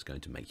position that's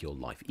going to make your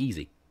life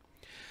easy.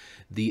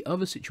 The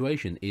other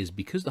situation is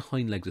because the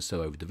hind legs are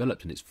so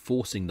overdeveloped and it's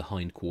forcing the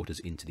hind quarters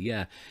into the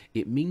air,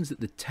 it means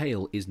that the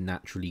tail is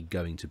naturally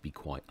going to be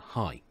quite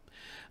high.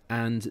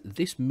 And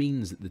this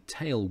means that the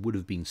tail would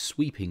have been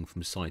sweeping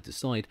from side to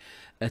side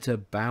at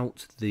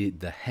about the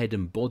head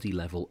and body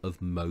level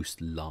of most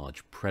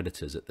large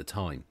predators at the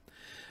time.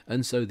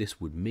 And so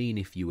this would mean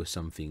if you were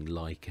something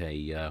like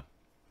an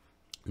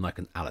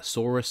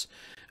Allosaurus,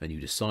 and you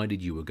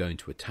decided you were going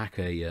to attack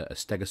a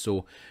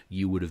stegosaur,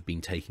 you would have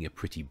been taking a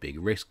pretty big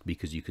risk,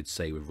 because you could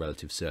say with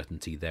relative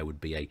certainty there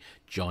would be a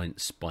giant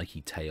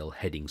spiky tail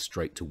heading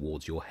straight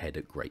towards your head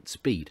at great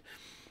speed.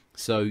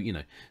 So,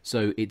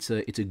 so it's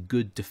a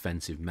good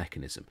defensive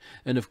mechanism.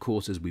 And of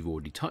course, as we've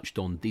already touched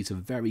on, these are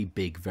very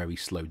big, very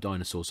slow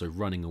dinosaurs, so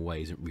running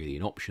away isn't really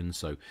an option.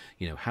 So,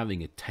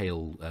 having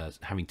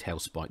tail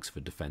spikes for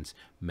defense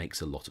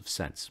makes a lot of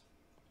sense.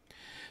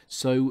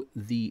 So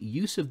the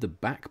use of the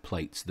back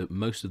plates that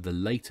most of the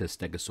later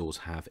stegosaurs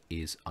have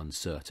is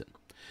uncertain.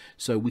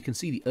 So we can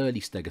see the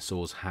early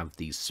stegosaurs have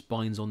these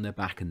spines on their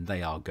back, and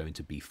they are going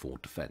to be for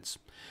defense.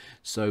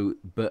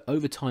 But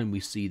over time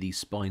we see these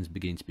spines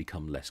begin to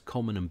become less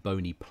common and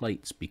bony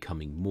plates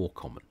becoming more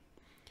common.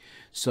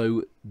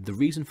 So the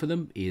reason for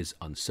them is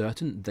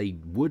uncertain. They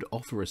would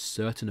offer a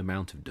certain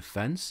amount of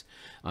defense.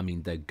 I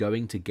mean, they're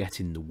going to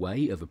get in the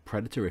way of a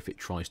predator if it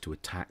tries to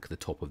attack the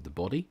top of the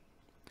body.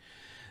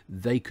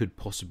 They could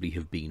possibly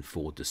have been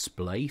for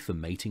display for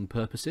mating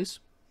purposes,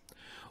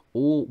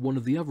 or one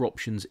of the other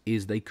options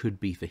is they could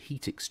be for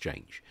heat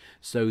exchange.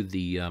 So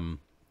the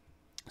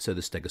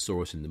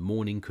Stegosaurus in the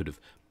morning could have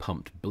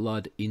pumped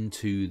blood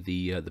into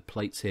the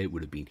plates here. It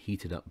would have been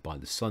heated up by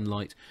the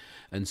sunlight,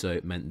 and so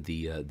it meant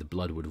the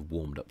blood would have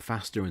warmed up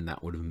faster, and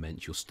that would have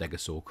meant your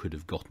stegosaur could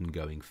have gotten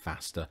going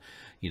faster,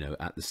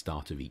 at the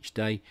start of each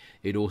day.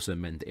 It also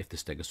meant that if the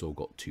stegosaur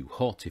got too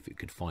hot, if it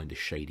could find a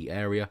shady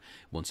area,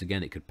 once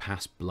again it could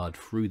pass blood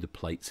through the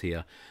plates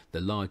here. The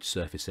large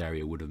surface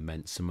area would have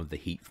meant some of the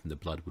heat from the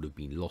blood would have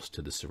been lost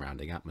to the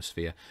surrounding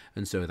atmosphere,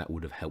 and so that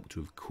would have helped to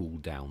have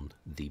cooled down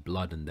the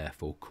blood and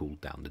therefore cooled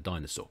down the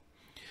dinosaur.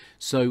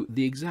 So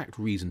the exact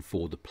reason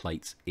for the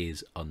plates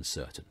is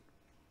uncertain.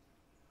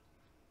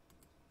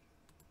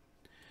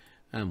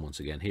 And once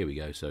again, here we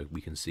go. So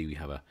we can see we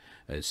have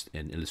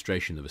an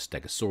illustration of a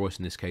Stegosaurus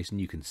in this case, and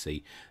you can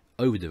see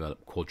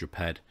overdeveloped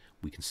quadruped.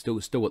 We can still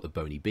got the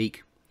bony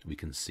beak. We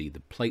can see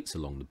the plates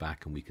along the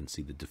back, and we can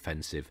see the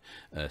defensive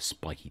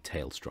spiky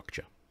tail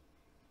structure.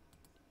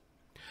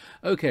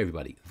 Okay,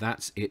 everybody,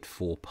 that's it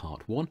for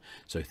part 1.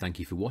 So thank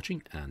you for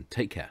watching, and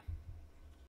take care.